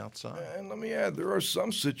from the outside. And let me add, there are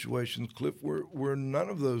some situations, Cliff, where none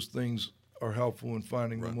of those things are helpful in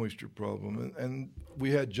finding the moisture problem. And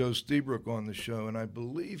we had Joe Steebrook on the show, and I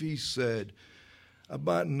believe he said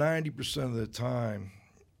about 90% of the time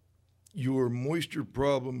your moisture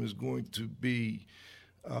problem is going to be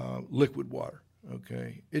liquid water.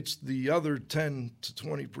 Okay, it's the other 10 to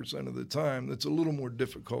 20% of the time that's a little more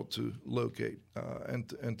difficult to locate and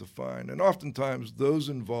to find. And oftentimes those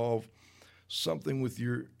involve something with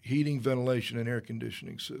your heating, ventilation, and air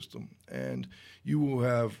conditioning system. And you will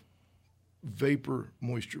have vapor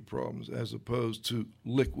moisture problems as opposed to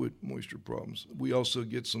liquid moisture problems. We also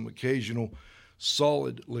get some occasional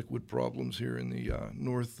solid liquid problems here in the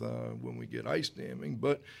north when we get ice damming.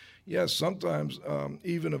 But yeah, sometimes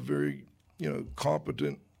even a very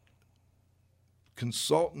competent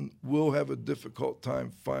consultant will have a difficult time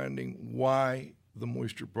finding why the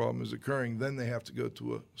moisture problem is occurring. Then they have to go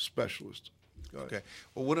to a specialist. Okay.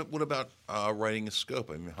 Well, what about writing a scope?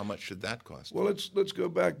 I mean, how much should that cost? Well, let's go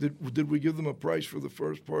back. Did we give them a price for the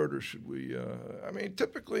first part, or should we?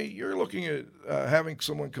 Typically, you're looking at having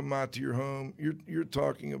someone come out to your home. You're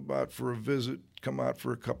talking about, for a visit, come out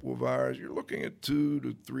for a couple of hours. You're looking at $200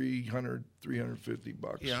 to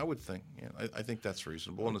 $350. Yeah, I would think. Yeah, I think that's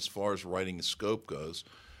reasonable. And as far as writing a scope goes,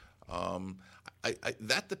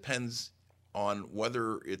 that depends on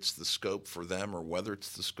whether it's the scope for them or whether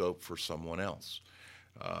it's the scope for someone else.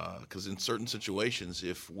 Because in certain situations,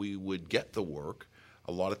 if we would get the work,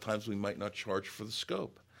 a lot of times we might not charge for the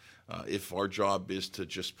scope. If our job is to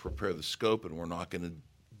just prepare the scope and we're not going to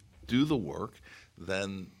do the work,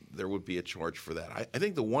 then there would be a charge for that. I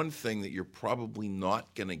think the one thing that you're probably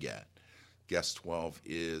not going to get, Guest 12,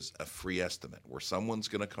 is a free estimate where someone's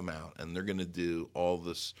going to come out and they're going to do all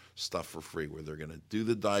this stuff for free, where they're going to do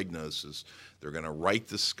the diagnosis, they're going to write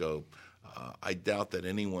the scope. I doubt that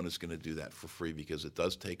anyone is going to do that for free because it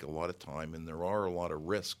does take a lot of time and there are a lot of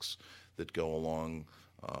risks that go along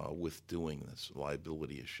with doing this,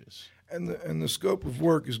 liability issues. And the scope of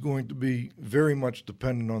work is going to be very much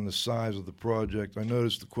dependent on the size of the project. I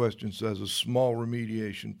noticed the question says a small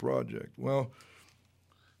remediation project. Well,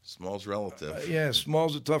 small's relative. Yeah,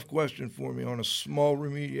 small's a tough question for me. On a small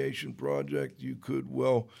remediation project, you could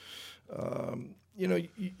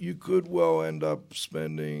you could end up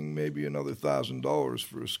spending maybe another $1,000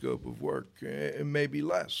 for a scope of work, and maybe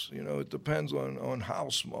less. It depends on how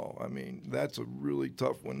small. I mean, that's a really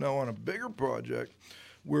tough one. Now, on a bigger project,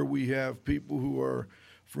 where we have people who are,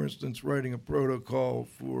 for instance, writing a protocol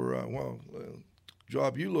for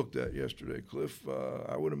job you looked at yesterday, Cliff,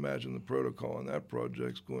 I would imagine the protocol on that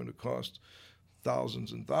project is going to cost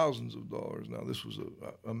thousands and thousands of dollars. Now, this was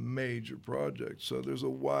a major project, so there's a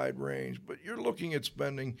wide range. But you're looking at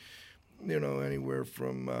spending, anywhere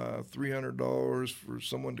from $300 for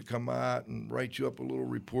someone to come out and write you up a little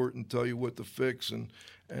report and tell you what to fix and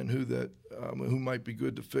who might be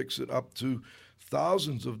good to fix it, up to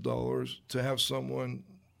thousands of dollars to have someone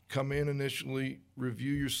come in initially,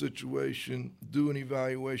 review your situation, do an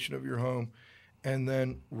evaluation of your home, and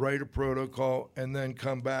then write a protocol, and then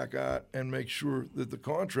come back out and make sure that the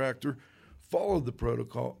contractor followed the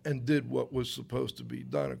protocol and did what was supposed to be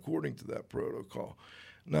done according to that protocol.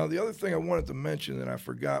 Now, the other thing I wanted to mention that I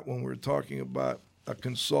forgot when we were talking about a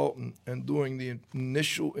consultant and doing the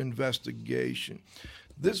initial investigation,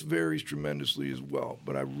 this varies tremendously as well,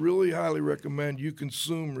 but I really highly recommend you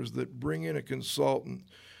consumers that bring in a consultant,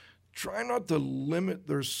 try not to limit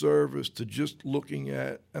their service to just looking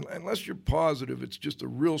at, unless you're positive it's just a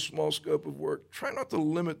real small scope of work, try not to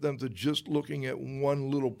limit them to just looking at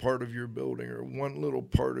one little part of your building or one little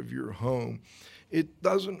part of your home. It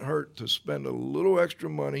doesn't hurt to spend a little extra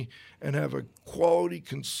money and have a quality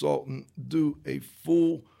consultant do a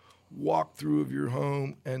full walkthrough of your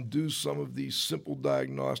home and do some of these simple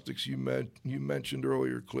diagnostics you mentioned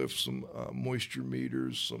earlier, Cliff, some moisture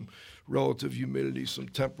meters, some relative humidity, some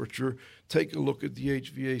temperature. Take a look at the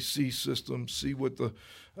HVAC system, see what the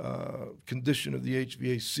condition of the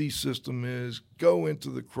HVAC system is, go into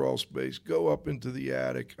the crawl space, go up into the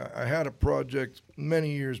attic. I had a project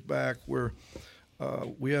many years back where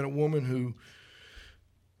we had a woman who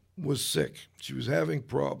was sick. She was having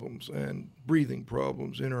problems and breathing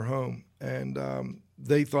problems in her home, and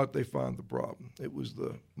they thought they found the problem. It was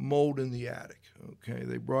the mold in the attic. Okay,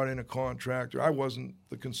 they brought in a contractor. I wasn't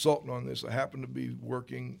the consultant on this. I happened to be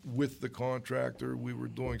working with the contractor. We were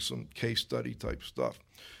doing some case study type stuff.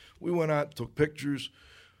 We went out, took pictures,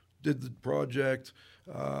 did the project.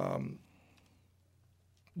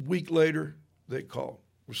 Week later, they called.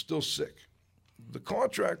 We're still sick. The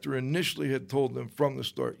contractor initially had told them from the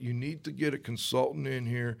start, you need to get a consultant in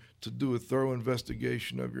here to do a thorough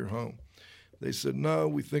investigation of your home. They said, no,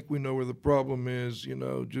 we think we know where the problem is,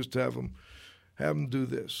 just have them do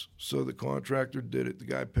this. So the contractor did it. The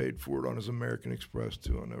guy paid for it on his American Express,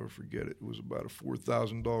 too. I'll never forget it. It was about a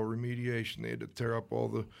 $4,000 remediation. They had to tear up all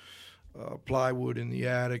the plywood in the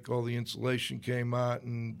attic. All the insulation came out,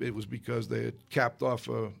 and it was because they had capped off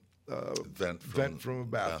a vent from a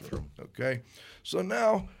bathroom. Okay, so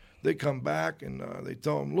now they come back and they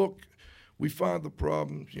tell them, look, we found the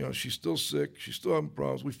problem. She's still sick. She's still having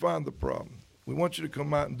problems. We found the problem. We want you to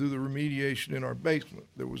come out and do the remediation in our basement.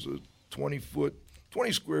 There was a 20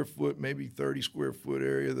 square foot, maybe 30 square foot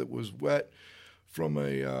area that was wet from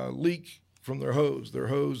a leak from their hose. Their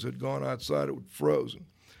hose had gone outside. It was frozen.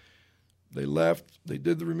 They left. They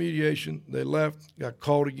did the remediation. They left. Got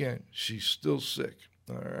called again. She's still sick.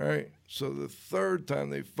 All right. So the third time,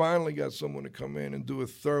 they finally got someone to come in and do a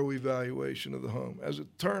thorough evaluation of the home. As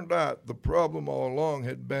it turned out, the problem all along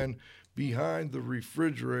had been behind the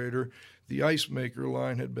refrigerator. The ice maker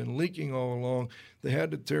line had been leaking all along. They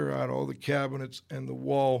had to tear out all the cabinets and the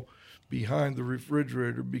wall behind the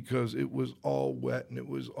refrigerator because it was all wet and it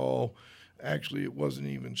wasn't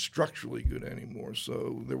even structurally good anymore.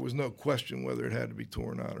 So there was no question whether it had to be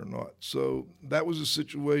torn out or not. So that was a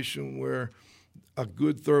situation where a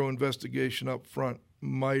good, thorough investigation up front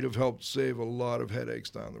might have helped save a lot of headaches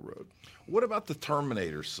down the road. What about the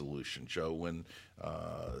Terminator solution, Joe, when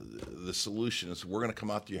the solution is we're going to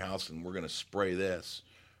come out to your house and we're going to spray this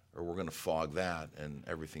or we're going to fog that and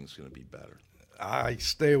everything's going to be better? I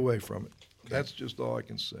stay away from it. Okay. That's just all I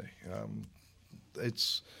can say.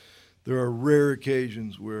 There are rare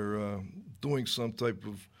occasions where doing some type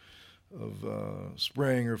of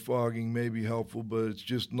spraying or fogging may be helpful, but it's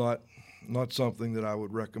just not something that I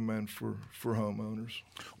would recommend for homeowners.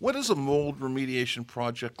 What does a mold remediation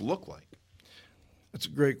project look like? That's a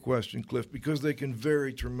great question, Cliff, because they can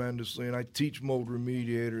vary tremendously. And I teach mold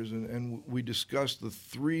remediators, and we discuss the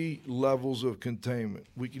 3 levels of containment.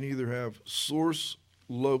 We can either have source,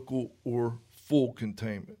 local, or full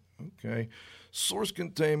containment. Okay? Source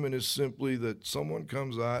containment is simply that someone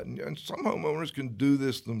comes out, and some homeowners can do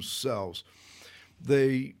this themselves.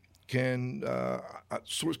 They can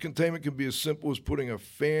source containment can be as simple as putting a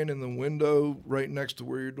fan in the window right next to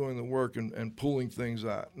where you're doing the work and pulling things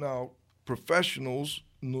out. Now, professionals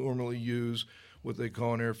normally use what they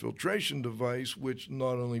call an air filtration device, which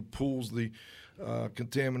not only pulls the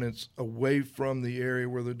contaminants away from the area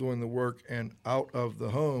where they're doing the work and out of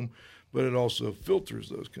the home, but it also filters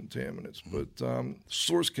those contaminants. But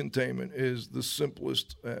source containment is the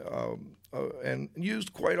simplest and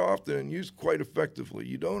used quite often and used quite effectively.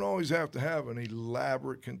 You don't always have to have an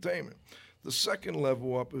elaborate containment. The second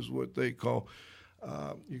level up is what they call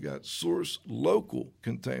you got source local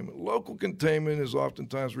containment. Local containment is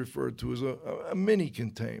oftentimes referred to as a mini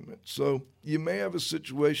containment. So you may have a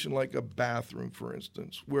situation like a bathroom, for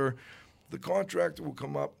instance, where the contractor will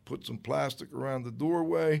come up, put some plastic around the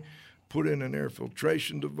doorway, put in an air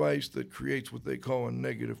filtration device that creates what they call a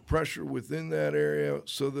negative pressure within that area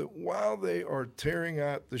so that while they are tearing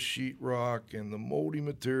out the sheetrock and the moldy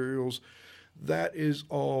materials, that is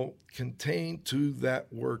all contained to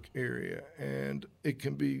that work area. And it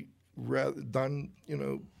can be done,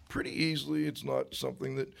 pretty easily. It's not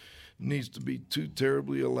something that needs to be too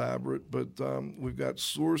terribly elaborate, but we've got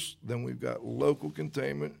source, then we've got local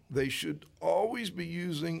containment. They should always be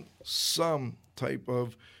using some type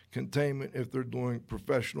of containment if they're doing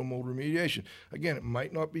professional mold remediation. Again, it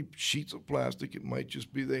might not be sheets of plastic. It might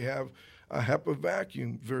just be they have a HEPA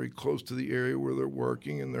vacuum very close to the area where they're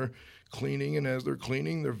working and they're cleaning, and as they're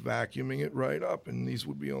cleaning, they're vacuuming it right up. And these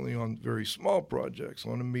would be only on very small projects.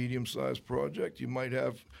 On a medium-sized project, you might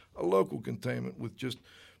have a local containment with just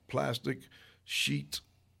plastic sheet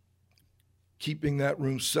keeping that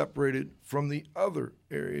room separated from the other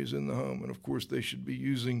areas in the home. And of course, they should be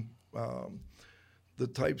using the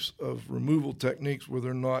types of removal techniques where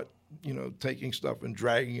they're not, taking stuff and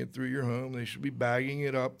dragging it through your home. They should be bagging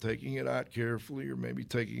it up, taking it out carefully, or maybe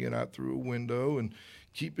taking it out through a window and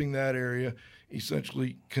keeping that area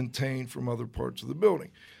essentially contained from other parts of the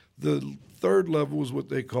building. The third level is what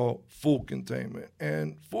they call full containment.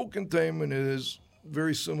 And full containment is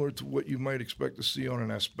very similar to what you might expect to see on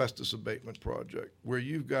an asbestos abatement project, where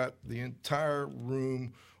you've got the entire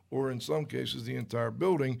room, or in some cases the entire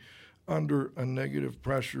building, under a negative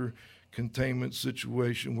pressure containment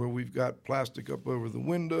situation where we've got plastic up over the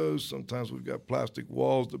windows. Sometimes we've got plastic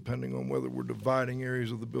walls, depending on whether we're dividing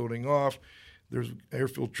areas of the building off. There's air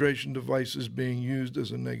filtration devices being used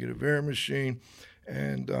as a negative air machine.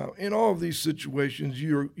 And in all of these situations,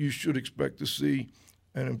 you should expect to see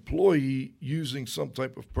an employee using some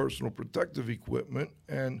type of personal protective equipment,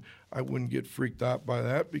 and I wouldn't get freaked out by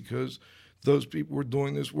that because those people are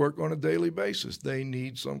doing this work on a daily basis. They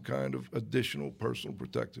need some kind of additional personal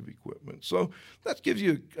protective equipment. So that gives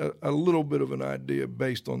you a little bit of an idea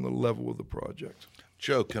based on the level of the project.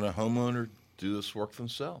 Joe, can a homeowner do this work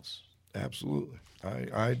themselves? Absolutely.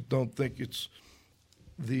 I don't think it's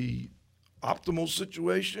the optimal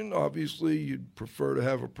situation. Obviously, you'd prefer to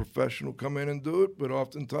have a professional come in and do it, but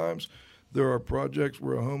oftentimes there are projects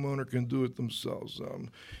where a homeowner can do it themselves.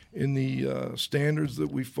 In the standards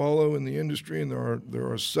that we follow in the industry, and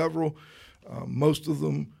there are several, most of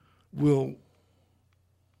them will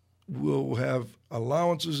have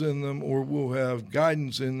allowances in them or will have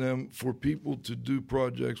guidance in them for people to do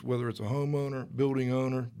projects, whether it's a homeowner,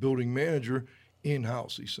 owner, building manager,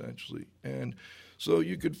 in-house essentially. And so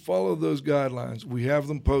you could follow those guidelines. We have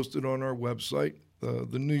them posted on our website.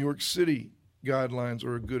 The New York City guidelines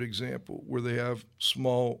are a good example where they have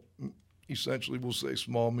small, essentially we'll say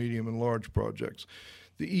small, medium, and large projects.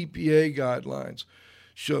 The EPA guidelines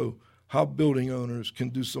show how building owners can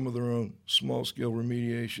do some of their own small-scale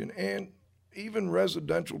remediation. And even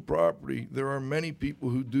residential property, there are many people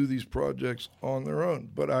who do these projects on their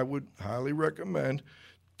own. But I would highly recommend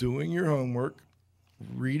doing your homework,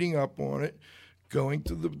 reading up on it, going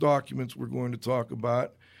to the documents we're going to talk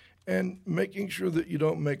about, and making sure that you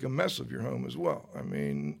don't make a mess of your home as well. I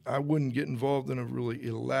mean, I wouldn't get involved in a really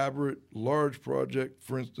elaborate, large project,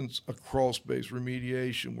 for instance, a crawl space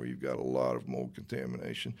remediation where you've got a lot of mold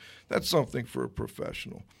contamination. That's something for a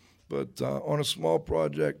professional. But on a small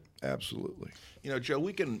project, absolutely. Joe,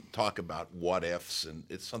 we can talk about what ifs, and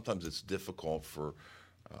sometimes it's difficult for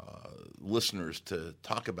listeners to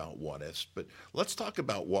talk about what ifs, but let's talk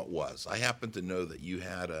about what was. I happen to know that you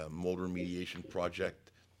had a mold remediation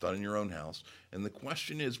project done in your own house, and the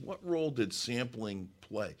question is, what role did sampling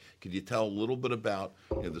play? Could you tell a little bit about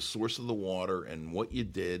the source of the water and what you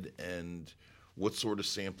did and what sort of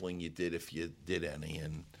sampling you did, if you did any?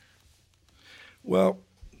 And well,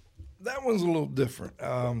 that one's a little different.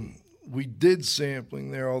 We did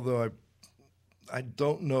sampling there, although I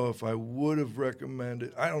don't know if I would have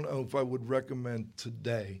recommended. I don't know if I would recommend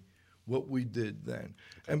today what we did then.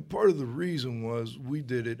 And part of the reason was we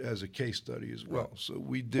did it as a case study as well. So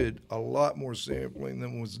we did a lot more sampling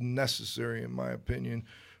than was necessary, in my opinion,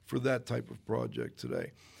 for that type of project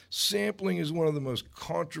today. Sampling is one of the most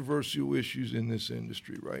controversial issues in this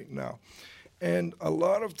industry right now. And a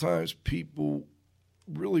lot of times people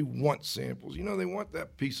really want samples. They want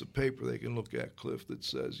that piece of paper they can look at, Cliff, that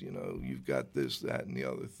says, you've got this, that, and the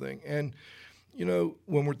other thing. And,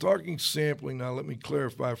 when we're talking sampling, now let me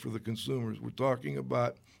clarify for the consumers, we're talking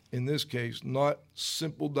about, in this case, not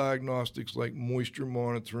simple diagnostics like moisture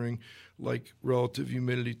monitoring, like relative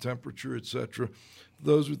humidity, temperature, etc.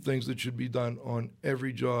 Those are things that should be done on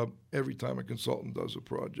every job, every time a consultant does a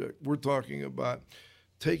project. We're talking about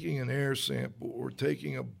taking an air sample or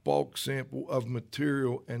taking a bulk sample of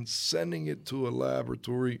material and sending it to a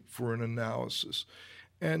laboratory for an analysis.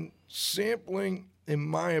 And sampling, in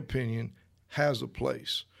my opinion, has a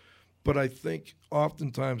place, but I think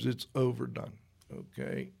oftentimes it's overdone,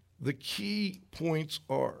 okay? The key points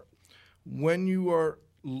are, when you are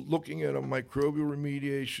looking at a microbial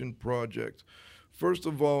remediation project, first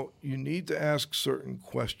of all, you need to ask certain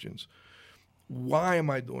questions. Why am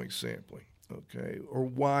I doing sampling? Okay, or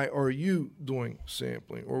why are you doing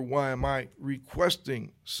sampling? Or why am I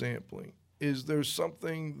requesting sampling? Is there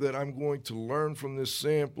something that I'm going to learn from this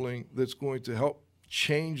sampling that's going to help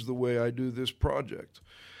change the way I do this project?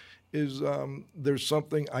 is there's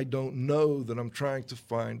something I don't know that I'm trying to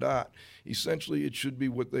find out. Essentially, it should be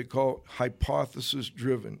what they call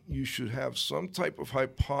hypothesis-driven. You should have some type of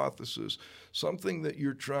hypothesis, something that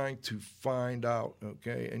you're trying to find out,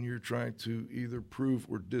 okay? And you're trying to either prove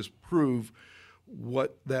or disprove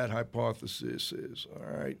what that hypothesis is, all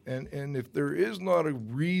right? And if there is not a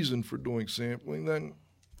reason for doing sampling, then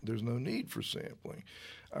there's no need for sampling,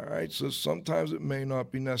 all right? So sometimes it may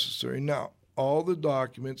not be necessary. Now, all the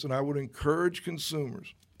documents, and I would encourage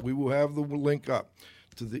consumers, we will have the link up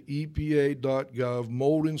to the EPA.gov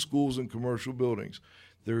mold in schools and commercial buildings.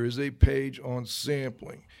 There is a page on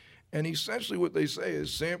sampling. And essentially what they say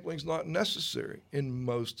is sampling is not necessary in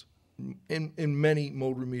many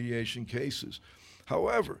mold remediation cases.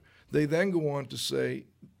 However, they then go on to say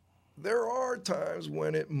there are times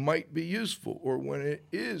when it might be useful or when it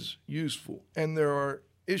is useful. And there are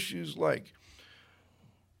issues like,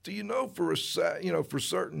 do you know for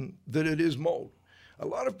certain that it is mold? A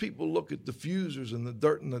lot of people look at diffusers and the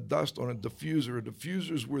dirt and the dust on a diffuser. A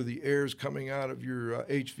diffuser is where the air is coming out of your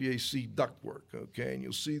HVAC ductwork, okay? And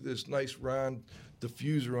you'll see this nice round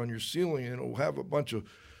diffuser on your ceiling, and it'll have a bunch of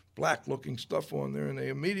black-looking stuff on there, and they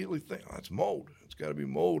immediately think, oh, it's mold. It's got to be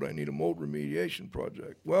mold. I need a mold remediation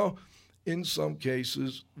project. Well, in some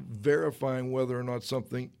cases, verifying whether or not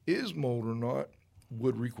something is mold or not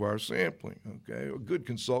would require sampling, okay? A good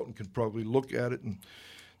consultant can probably look at it and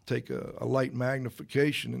take a light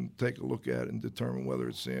magnification and take a look at it and determine whether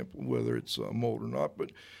it's mold or not.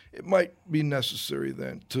 But it might be necessary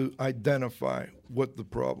then to identify what the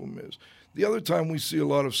problem is. The other time we see a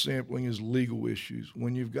lot of sampling is legal issues.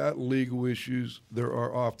 When you've got legal issues, there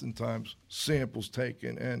are oftentimes samples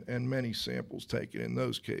taken and many samples taken in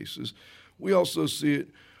those cases. We also see it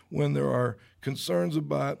when there are concerns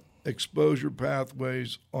about exposure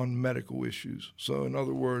pathways on medical issues. So in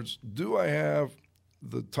other words, do I have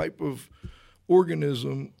the type of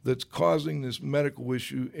organism that's causing this medical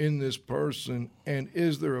issue in this person, and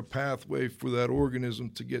is there a pathway for that organism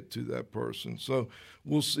to get to that person? So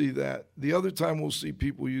we'll see that. The other time we'll see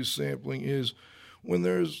people use sampling is when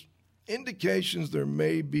there's indications there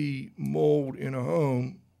may be mold in a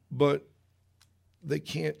home, but they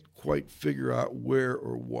can't quite figure out where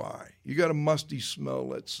or why. You got a musty smell,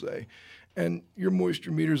 let's say, and your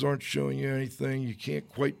moisture meters aren't showing you anything. You can't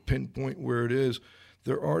quite pinpoint where it is.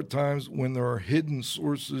 There are times when there are hidden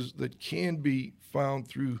sources that can be found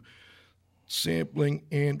through sampling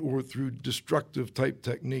and or through destructive type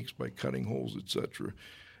techniques by cutting holes, etc.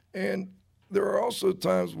 And there are also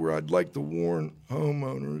times where I'd like to warn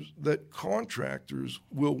homeowners that contractors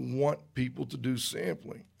will want people to do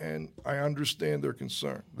sampling. And I understand their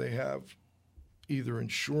concern. They have either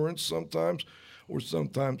insurance sometimes or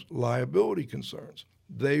sometimes liability concerns.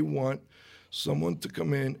 They want someone to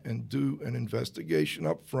come in and do an investigation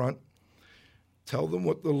up front, tell them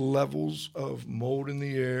what the levels of mold in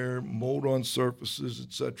the air, mold on surfaces,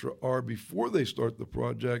 etc. are before they start the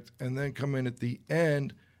project, and then come in at the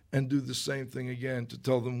end and do the same thing again to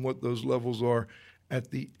tell them what those levels are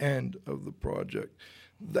at the end of the project.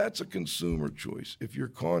 That's a consumer choice. If your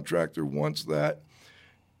contractor wants that,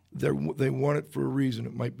 they want it for a reason.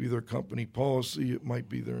 It might be their company policy. It might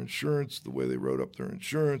be their insurance, the way they wrote up their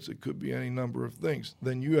insurance. It could be any number of things.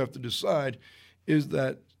 Then you have to decide, is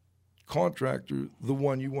that contractor the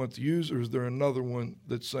one you want to use, or is there another one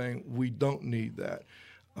that's saying we don't need that?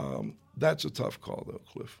 That's a tough call, though,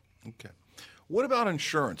 Cliff. Okay. What about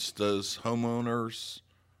insurance? Does homeowners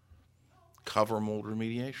cover mold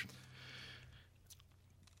remediation?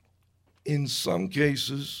 In some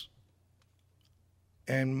cases,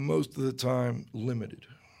 and most of the time, limited.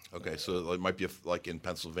 Okay, so it might be like in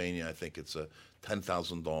Pennsylvania, I think it's a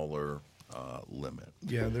 $10,000 limit.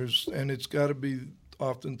 Yeah, and it's got to be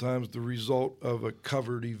oftentimes the result of a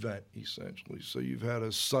covered event, essentially. So you've had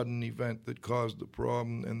a sudden event that caused the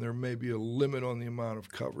problem, and there may be a limit on the amount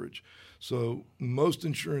of coverage. So most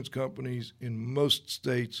insurance companies in most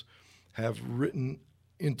states have written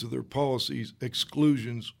into their policies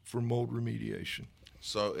exclusions for mold remediation.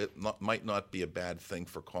 So it might not be a bad thing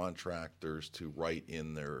for contractors to write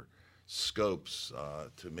in their scopes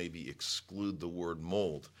to maybe exclude the word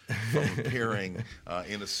mold from appearing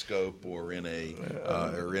in a scope or in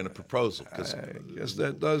a proposal. I guess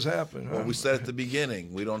that does happen. Well, we said at the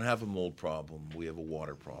beginning, we don't have a mold problem. We have a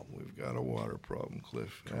water problem. We've got a water problem,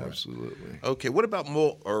 Cliff. Correct. Absolutely. Okay, what about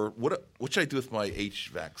mold, or what should I do with my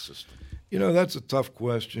HVAC system? You know, that's a tough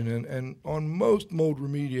question, and on most mold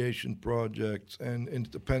remediation projects, and it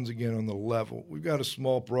depends again on the level. We've got a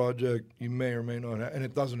small project you may or may not have, and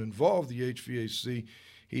it doesn't involve the HVAC,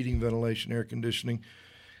 heating, ventilation, air conditioning.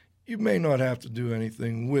 you may not have to do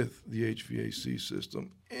anything with the HVAC system.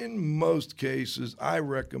 In most cases, I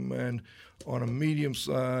recommend on a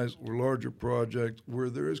medium-sized or larger project where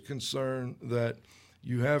there is concern that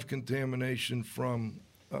you have contamination from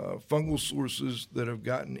fungal sources that have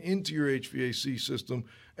gotten into your HVAC system,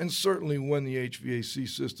 and certainly when the HVAC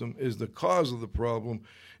system is the cause of the problem,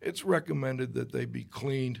 it's recommended that they be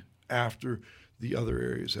cleaned after the other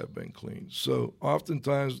areas have been cleaned. So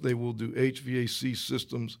oftentimes they will do HVAC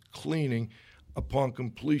systems cleaning upon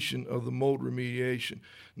completion of the mold remediation.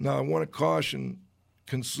 Now, I want to caution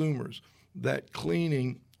consumers that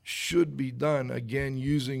cleaning should be done, again,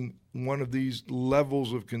 using one of these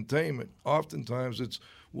levels of containment. Oftentimes it's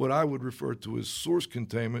what I would refer to as source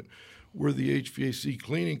containment, where the HVAC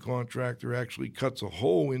cleaning contractor actually cuts a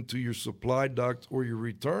hole into your supply duct or your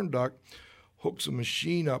return duct, hooks a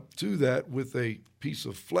machine up to that with a piece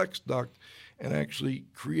of flex duct, and actually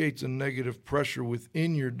creates a negative pressure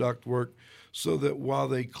within your ductwork so that while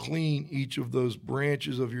they clean each of those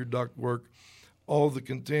branches of your ductwork, all the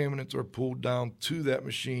contaminants are pulled down to that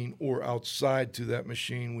machine or outside to that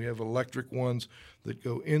machine. We have electric ones that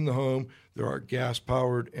go in the home. There are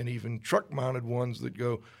gas-powered and even truck-mounted ones that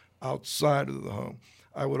go outside of the home.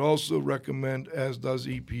 I would also recommend, as does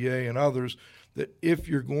EPA and others, that if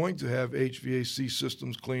you're going to have HVAC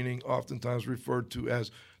systems cleaning, oftentimes referred to as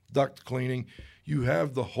duct cleaning, you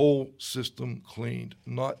have the whole system cleaned,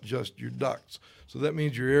 not just your ducts. So that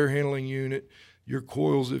means your air handling unit, your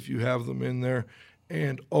coils if you have them in there,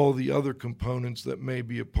 and all the other components that may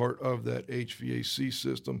be a part of that HVAC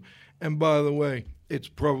system. And by the way, it's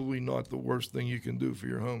probably not the worst thing you can do for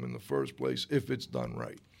your home in the first place if it's done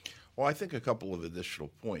right. Well, I think a couple of additional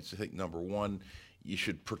points. I think, number one, you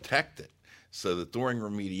should protect it so that during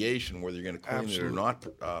remediation, whether you're going to clean it or not,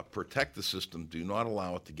 protect the system. Do not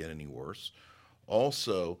allow it to get any worse.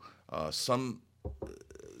 Also,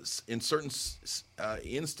 in certain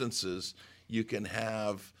instances, you can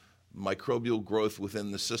have microbial growth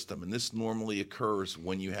within the system, and this normally occurs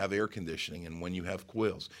when you have air conditioning and when you have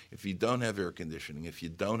coils. If you don't have air conditioning, if you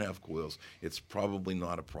don't have coils, it's probably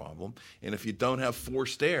not a problem. And if you don't have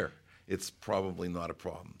forced air, it's probably not a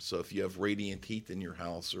problem. So if you have radiant heat in your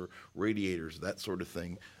house or radiators, that sort of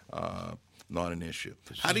thing, not an issue.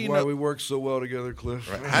 How do you know why we work so well together,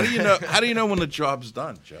 Cliff? Right. How do you know when the job's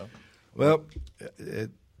done, Joe? Well,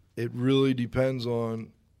 it really depends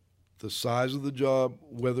on the size of the job,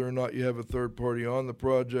 whether or not you have a third party on the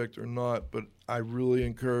project or not. But I really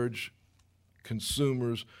encourage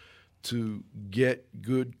consumers to get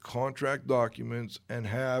good contract documents and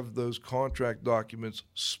have those contract documents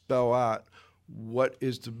spell out what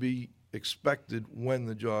is to be expected when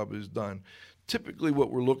the job is done. Typically what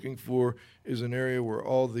we're looking for is an area where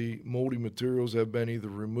all the moldy materials have been either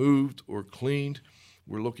removed or cleaned.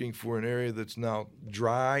 We're looking for an area that's now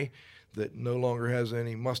dry, that no longer has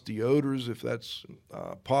any musty odors, if that's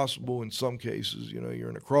possible. In some cases, you're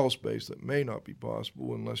in a crawl space, that may not be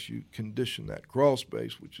possible unless you condition that crawl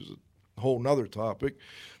space, which is a whole nother topic.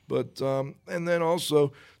 But and then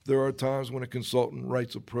also there are times when a consultant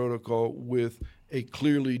writes a protocol with a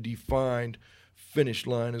clearly defined finish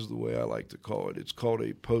line, is the way I like to call it. It's called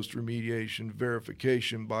a post-remediation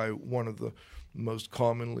verification by one of the most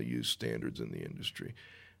commonly used standards in the industry.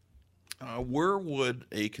 Where would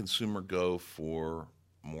a consumer go for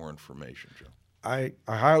more information, Joe? I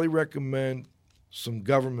highly recommend some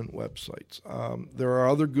government websites. There are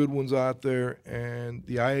other good ones out there, and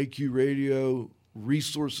the IAQ Radio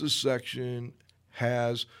resources section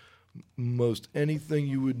has most anything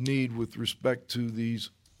you would need with respect to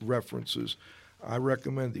these references. I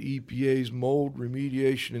recommend the EPA's mold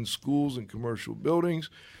remediation in schools and commercial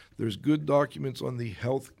buildings. There's good documents on the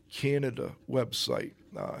Health Canada website.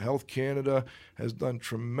 Health Canada has done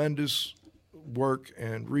tremendous work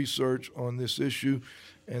and research on this issue,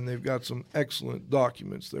 and they've got some excellent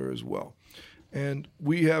documents there as well. And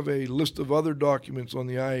we have a list of other documents on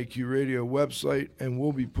the IAQ Radio website, and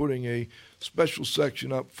we'll be putting a special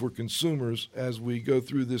section up for consumers as we go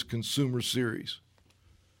through this consumer series.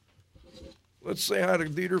 Let's say hi to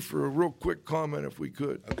Dieter for a real quick comment if we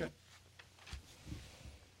could. Okay.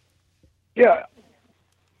 Yeah.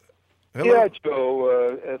 Hello. Yeah,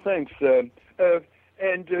 Joe, thanks.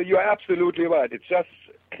 And you're absolutely right. It's just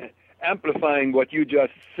amplifying what you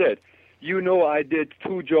just said. I did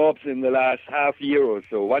 2 jobs in the last half year or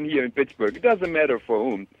so, one here in Pittsburgh. It doesn't matter for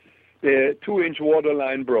whom. The 2-inch water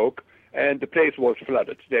line broke, and the place was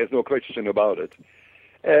flooded. There's no question about it.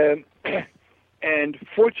 And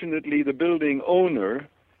fortunately, the building owner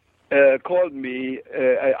called me.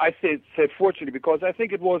 I said fortunately because I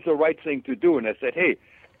think it was the right thing to do. And I said, hey,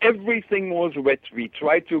 Everything was wet. We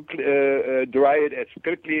tried to dry it as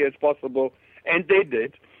quickly as possible, and they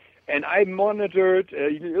did. And I monitored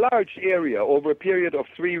a large area over a period of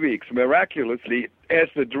 3 weeks. Miraculously, as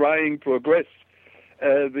the drying progressed,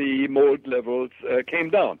 the mold levels came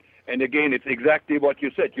down. And again, it's exactly what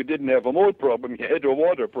you said. You didn't have a mold problem, you had a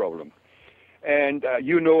water problem. And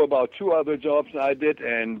you know about 2 other jobs I did,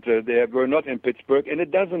 and they were not in Pittsburgh. And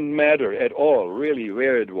it doesn't matter at all, really,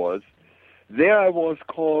 where it was. There I was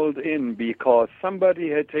called in because somebody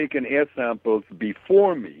had taken air samples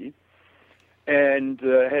before me and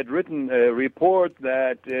had written a report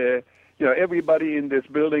that everybody in this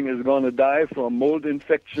building is going to die from mold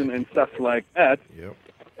infection and stuff like that. Yep.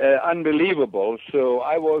 Unbelievable. So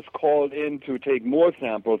I was called in to take more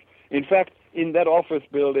samples. In fact, in that office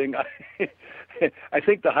building, I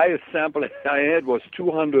think the highest sample I had was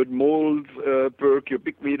 200 molds per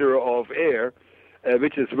cubic meter of air,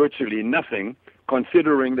 which is virtually nothing,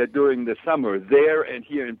 considering that during the summer there and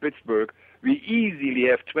here in Pittsburgh, we easily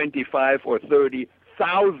have 25 or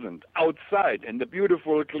 30,000 outside in the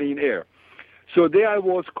beautiful clean air. So there I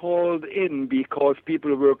was called in because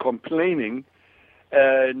people were complaining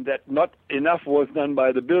that not enough was done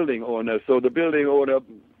by the building owner. So the building owner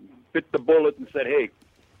bit the bullet and said, hey,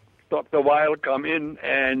 Dr. Weil, come in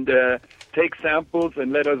and take samples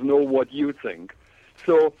and let us know what you think.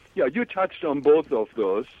 So, yeah, you touched on both of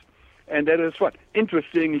those, and that is what.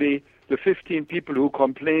 Interestingly, the 15 people who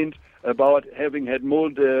complained about having had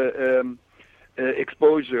mold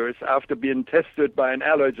exposures after being tested by an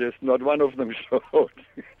allergist, not one of them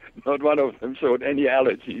showed any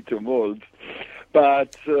allergy to mold.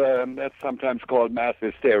 But that's sometimes called mass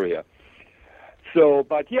hysteria. So,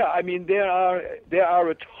 but yeah, I mean, there are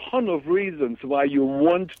a ton of reasons why you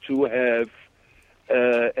want to have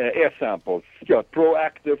air samples. Yeah,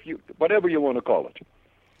 proactive, whatever you want to call it.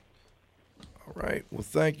 All right. Well,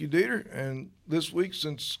 thank you, Dieter. And this week,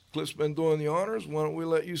 since Cliff's been doing the honors, why don't we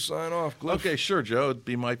let you sign off, Cliff? Okay, sure, Joe. It'd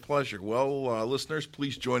be my pleasure. Well, listeners,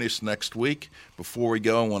 please join us next week. Before we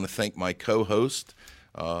go, I want to thank my co-host,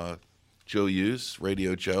 Joe Hughes,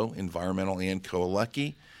 Radio Joe, Environmental Ann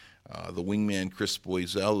Kolecki, the wingman Chris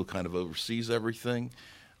Boisel, who kind of oversees everything,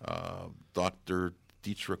 Dr.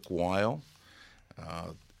 Dietrich Weil,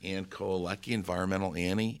 Ann Kolecki, Environmental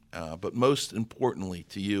Annie, but most importantly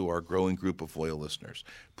to you, our growing group of loyal listeners.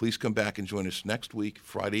 Please come back and join us next week,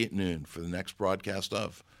 Friday at noon, for the next broadcast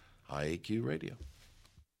of IAQ Radio.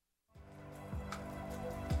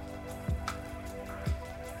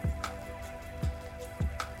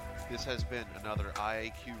 This has been another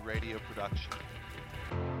IAQ Radio production.